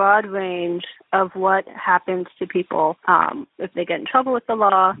the broad range of what happens to people if they get in trouble with the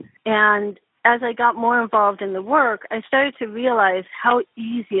law. And as I got more involved in the work, I started to realize how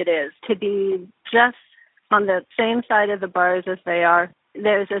easy it is to be just on the same side of the bars as they are.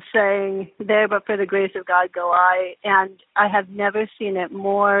 There's a saying, there but for the grace of God go I, and I have never seen it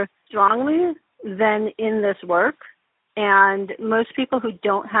more strongly than in this work. And most people who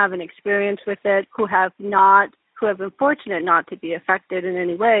don't have an experience with it, who have been fortunate not to be affected in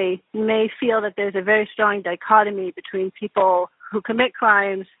any way, may feel that there's a very strong dichotomy between people who commit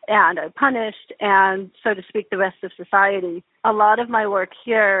crimes and are punished and, so to speak, the rest of society. A lot of my work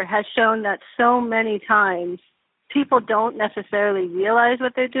here has shown that so many times people don't necessarily realize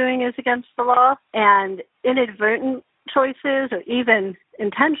what they're doing is against the law, and inadvertent choices or even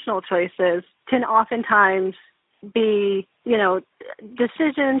intentional choices can oftentimes be,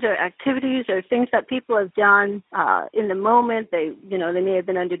 decisions or activities or things that people have done in the moment. They may have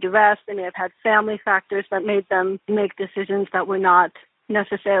been under duress. They may have had family factors that made them make decisions that were not,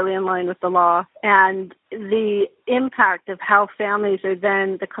 necessarily in line with the law. And the impact of how families are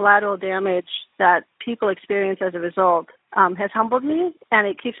then, the collateral damage that people experience as a result has humbled me, and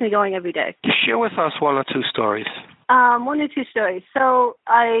it keeps me going every day. Share with us one or two stories. One or two stories. So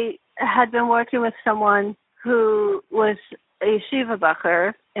I had been working with someone who was a yeshiva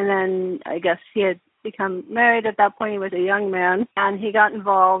bacher, and then I guess he had become married at that point. He was a young man, and he got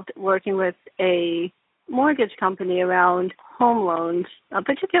involved working with a mortgage company around home loans.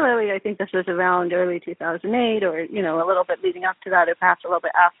 Particularly, I think this was around early 2008, or a little bit leading up to that, or perhaps a little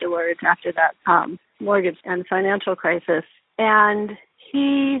bit afterwards, after that mortgage and financial crisis. And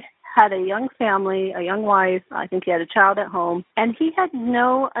he had a young family, a young wife. I think he had a child at home, and he had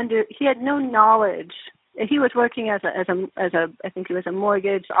no knowledge. He was working as I think he was a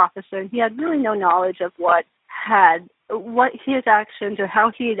mortgage officer. He had really no knowledge of what his actions or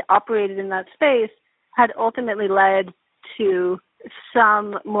how he had operated in that space had ultimately led to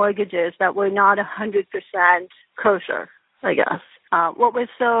some mortgages that were not 100% kosher, I guess. What was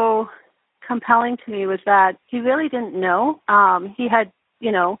so compelling to me was that he really didn't know. He had,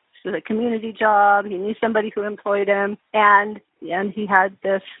 it was a community job. He knew somebody who employed him, and he had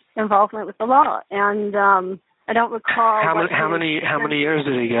this involvement with the law. And I don't recall how many years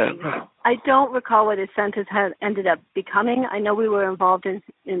did he get? I don't recall what his sentence had ended up becoming. I know we were involved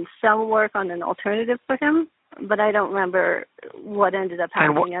in some work on an alternative for him, but I don't remember what ended up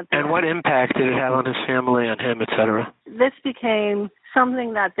happening. And what impact did it have on his family, on him, etc.? This became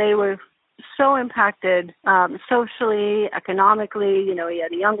something that they were so impacted socially, economically. He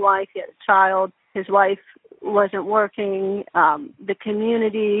had a young wife, he had a child. His wife wasn't working. The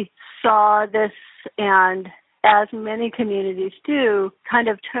community saw this, and as many communities do, kind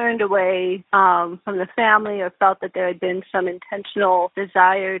of turned away from the family, or felt that there had been some intentional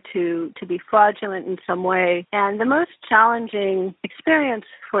desire to be fraudulent in some way. And the most challenging experience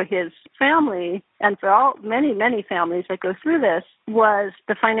for his family, and for many families that go through this, was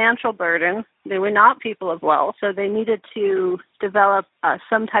the financial burden. They were not people of wealth, so they needed to develop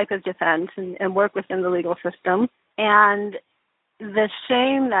some type of defense and work within the legal system. And the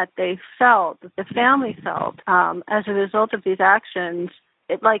shame that they felt, that the family felt, as a result of these actions,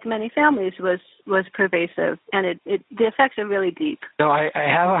 it, like many families, was pervasive, and the effects are really deep. I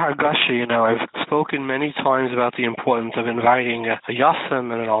have a hargasha. I've spoken many times about the importance of inviting a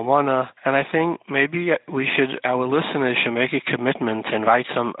yasam and an almana, and I think maybe our listeners should make a commitment to invite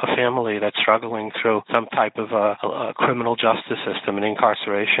a family that's struggling through some type of a criminal justice system, an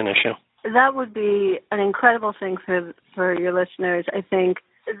incarceration issue. That would be an incredible thing for your listeners. I think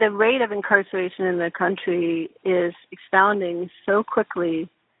the rate of incarceration in the country is expounding so quickly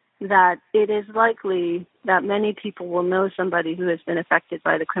that it is likely that many people will know somebody who has been affected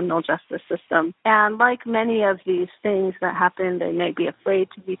by the criminal justice system. And like many of these things that happen, they may be afraid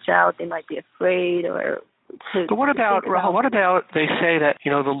to reach out. They might be afraid But what about they say that,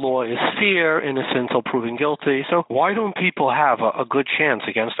 the law is fair, innocent until proven guilty. So why don't people have a good chance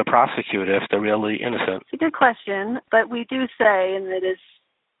against a prosecutor if they're really innocent? It's a good question, but we do say, and it is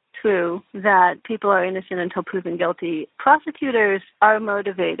true, that people are innocent until proven guilty. Prosecutors are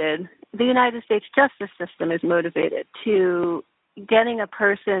motivated. The United States justice system is motivated to getting a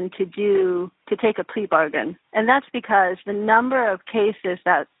person to take a plea bargain. And that's because the number of cases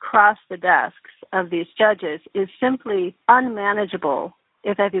that cross the desks of these judges is simply unmanageable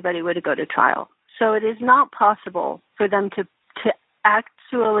if everybody were to go to trial. So it is not possible for them to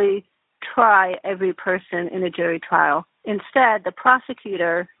actually try every person in a jury trial. Instead, the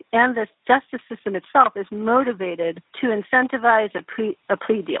prosecutor and the justice system itself is motivated to incentivize a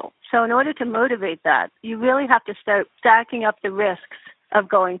plea deal. So in order to motivate that, you really have to start stacking up the risks of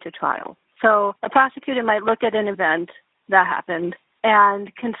going to trial. So a prosecutor might look at an event that happened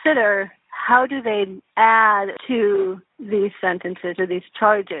and consider, how do they add to these sentences or these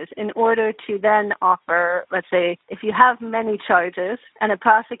charges in order to then offer, let's say, if you have many charges and a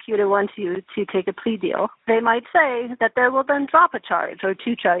prosecutor wants you to take a plea deal, they might say that they will then drop a charge or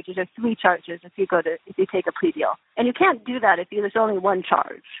 2 charges or 3 charges if you take a plea deal. And you can't do that if there's only 1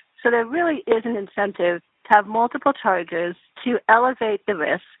 charge. So there really is an incentive to have multiple charges to elevate the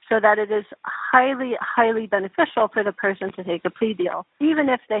risk so that it is highly, highly beneficial for the person to take a plea deal, even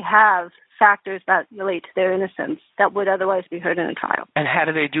if they have factors that relate to their innocence that would otherwise be heard in a trial. And how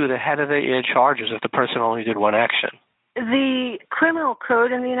do they do that? How do they add charges if the person only did 1 action? The criminal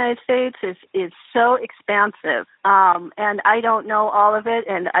code in the United States is so expansive, and I don't know all of it,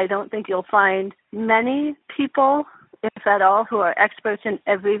 and I don't think you'll find many people, if at all, who are experts in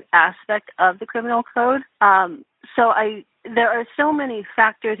every aspect of the criminal code. There are so many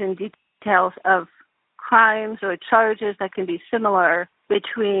factors and details of crimes or charges that can be similar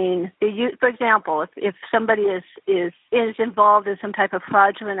between, for example, if somebody is involved in some type of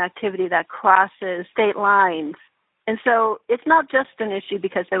fraudulent activity that crosses state lines. And so it's not just an issue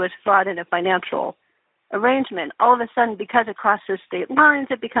because there was fraud in a financial arrangement. All of a sudden, because it crosses state lines,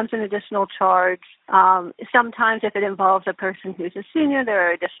 it becomes an additional charge. Sometimes if it involves a person who's a senior, there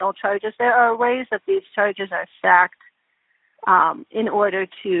are additional charges. There are ways that these charges are stacked in order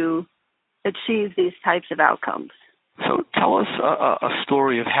to achieve these types of outcomes. So tell us a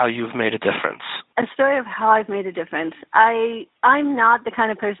story of how you've made a difference. A story of how I've made a difference. I'm not the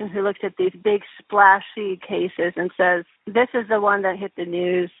kind of person who looks at these big splashy cases and says, this is the one that hit the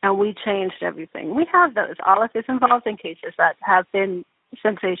news and we changed everything. We have those. Aleph is involved in cases that have been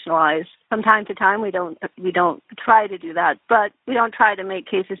sensationalized. From time to time, we don't try to do that, but we don't try to make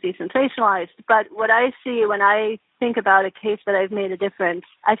cases be sensationalized. But what I see when I think about a case that I've made a difference,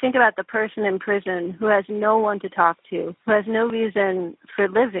 I think about the person in prison who has no one to talk to, who has no reason for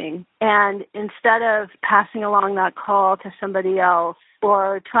living, and instead of passing along that call to somebody else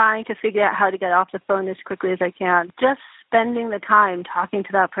or trying to figure out how to get off the phone as quickly as I can, just spending the time talking to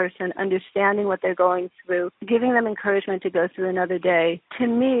that person, understanding what they're going through, giving them encouragement to go through another day. To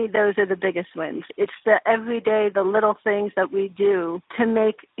me, those are the biggest wins. It's the everyday, the little things that we do to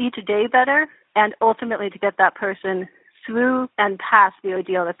make each day better and ultimately to get that person through and past the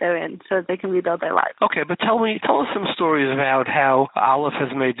ordeal that they're in so that they can rebuild their life. Okay, but tell us some stories about how Aleph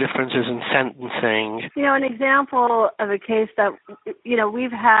has made differences in sentencing. An example of a case that,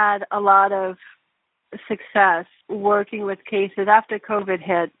 we've had a lot of success working with cases after COVID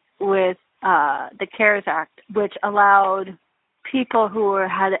hit with the CARES Act, which allowed people who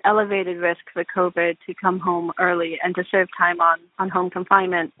had elevated risk for COVID to come home early and to serve time on home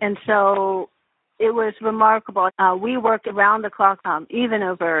confinement. And so it was remarkable. We worked around the clock, even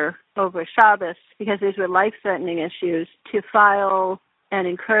over Shabbos, because these were life-threatening issues, to file and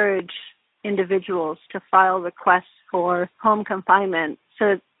encourage individuals to file requests for home confinement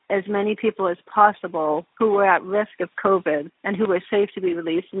so as many people as possible who were at risk of COVID and who were safe to be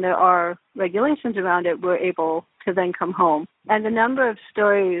released, and there are regulations around it, were able to then come home. And the number of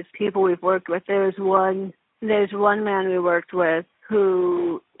stories, people we've worked with, there's one man we worked with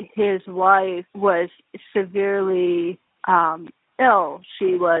who his wife was severely ill.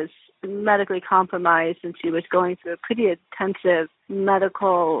 She was medically compromised and she was going through pretty intensive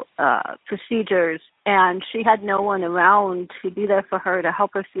medical procedures, and she had no one around to be there for her to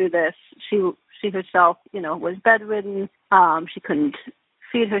help her through this. She herself, was bedridden. She couldn't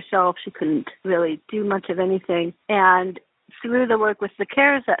feed herself. She couldn't really do much of anything. And through the work with the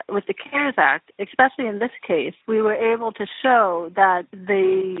CARES Act, especially in this case, we were able to show that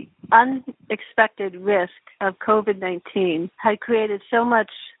the unexpected risk of COVID-19 had created so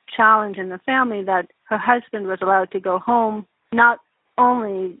much challenge in the family that her husband was allowed to go home, not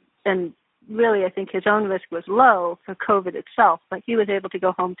only, and really I think his own risk was low for COVID itself, but he was able to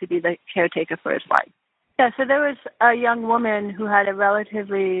go home to be the caretaker for his wife. Yeah, so there was a young woman who had a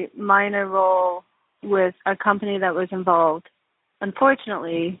relatively minor role with a company that was involved,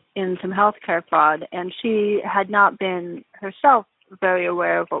 unfortunately, in some healthcare fraud, and she had not been herself very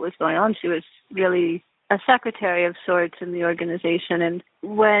aware of what was going on. She was really a secretary of sorts in the organization, and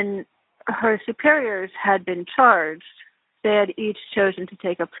when her superiors had been charged, they had each chosen to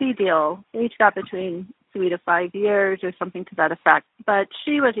take a plea deal. They each got between 3 to 5 years or something to that effect. But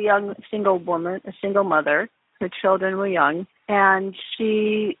she was a young single woman, a single mother. Her children were young, and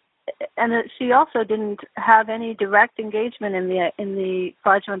she also didn't have any direct engagement in the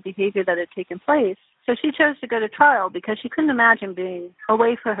fraudulent behavior that had taken place. So she chose to go to trial because she couldn't imagine being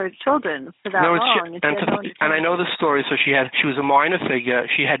away from her children for that long. And I know the story. So she was a minor figure.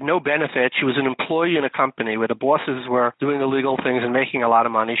 She had no benefits. She was an employee in a company where the bosses were doing illegal things and making a lot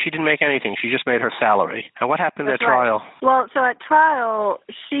of money. She didn't make anything. She just made her salary. And what happened at trial? Well, so at trial,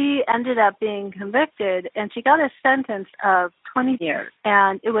 she ended up being convicted, and she got a sentence of 20 years,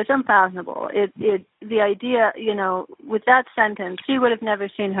 and it was unfathomable. The idea, with that sentence, she would have never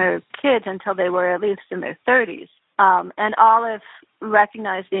seen her kids until they were at least in their 30s. And Aleph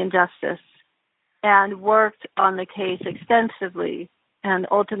recognized the injustice and worked on the case extensively. And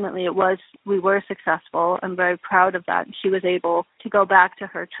ultimately, we were successful. I'm very proud of that. She was able to go back to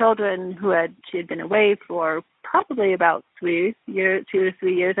her children she had been away for probably about 2 to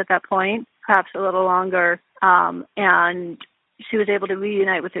 3 years at that point, perhaps a little longer. And she was able to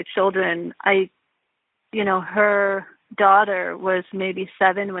reunite with her children. Her daughter was maybe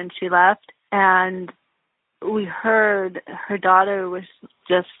 7 when she left, and we heard her daughter was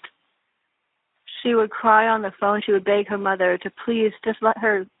she would cry on the phone. She would beg her mother to please just let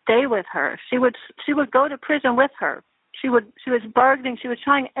her stay with her. She would go to prison with her. she was bargaining. She was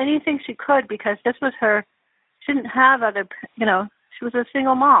trying anything she could because this was her. She didn't have other, she was a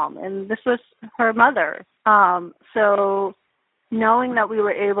single mom, and this was her mother. So knowing that we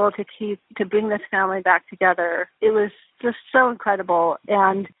were able to bring this family back together, it was just so incredible.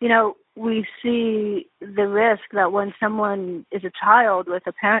 And, we see the risk that when someone is a child with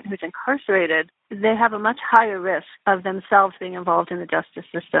a parent who's incarcerated, they have a much higher risk of themselves being involved in the justice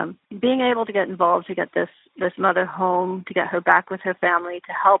system. Being able to get involved to get this mother home, to get her back with her family,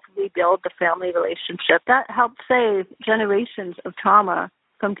 to help rebuild the family relationship, that helped save generations of trauma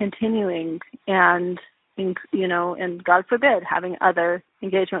from continuing and God forbid, having other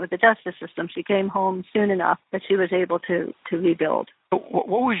engagement with the justice system. She came home soon enough that she was able to rebuild.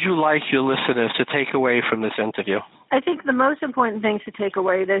 What would you like your listeners to take away from this interview? I think the most important things to take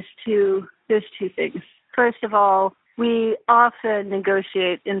away, there's two things. First of all, we often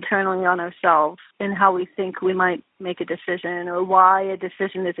negotiate internally on ourselves in how we think we might make a decision or why a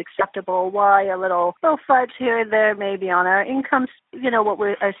decision is acceptable, why a little fudge here or there maybe on our income,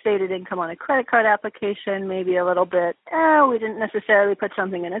 our stated income on a credit card application, maybe a little bit, we didn't necessarily put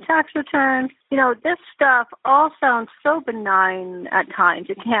something in a tax return. This stuff all sounds so benign at times.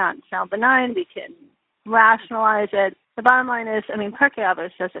 It can sound benign. We can rationalize it. The bottom line is, Pirkei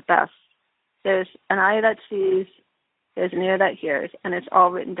Avos says it best. There's an eye that sees, there's an ear that hears, and it's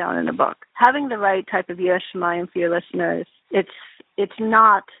all written down in a book. Having the right type of Yiras Shamayim for your listeners, it's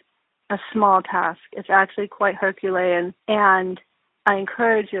not a small task. It's actually quite Herculean, and I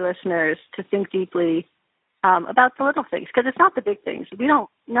encourage your listeners to think deeply about the little things, because it's not the big things.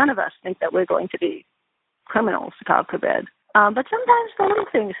 None of us think that we're going to be criminals, God forbid. But sometimes the little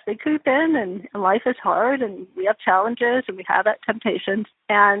things, they creep in, and life is hard, and we have challenges, and we have that temptations.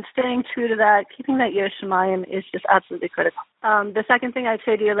 And staying true to that, keeping that Yiras Shamayim is just absolutely critical. The second thing I'd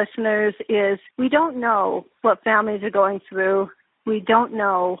say to your listeners is we don't know what families are going through. We don't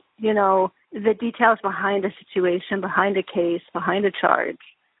know, the details behind a situation, behind a case, behind a charge.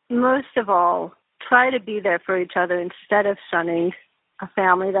 Most of all, try to be there for each other instead of shunning a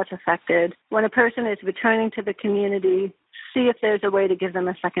family that's affected. When a person is returning to the community, see if there's a way to give them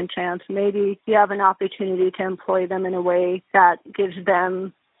a second chance. Maybe you have an opportunity to employ them in a way that gives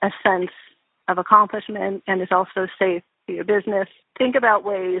them a sense of accomplishment and is also safe for your business. Think about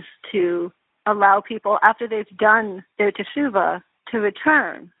ways to allow people, after they've done their teshuvah, to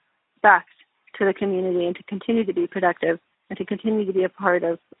return back to the community and to continue to be productive and to continue to be a part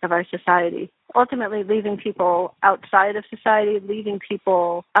of our society. Ultimately, leaving people outside of society, leaving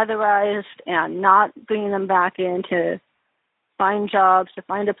people otherized and not bringing them back in to find jobs, to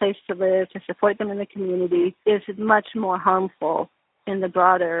find a place to live, to support them in the community is much more harmful in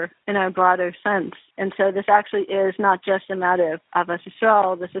our broader sense. And so this actually is not just a matter of Avos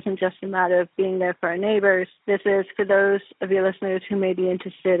Yisrael. This isn't just a matter of being there for our neighbors. This is for those of your listeners who may be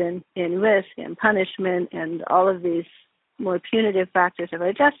interested in risk and punishment and all of these more punitive factors of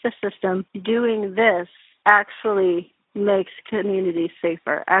our justice system. Doing this actually makes communities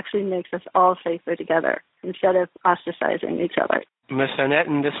safer, actually makes us all safer together instead of ostracizing each other. Ms. Annette,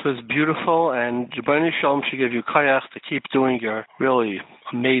 this was beautiful, and Ribono Shel Olam should give you koyach to keep doing your really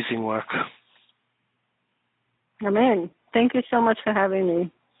amazing work. Amen. Thank you so much for having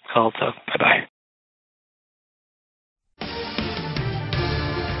me. Bye-bye.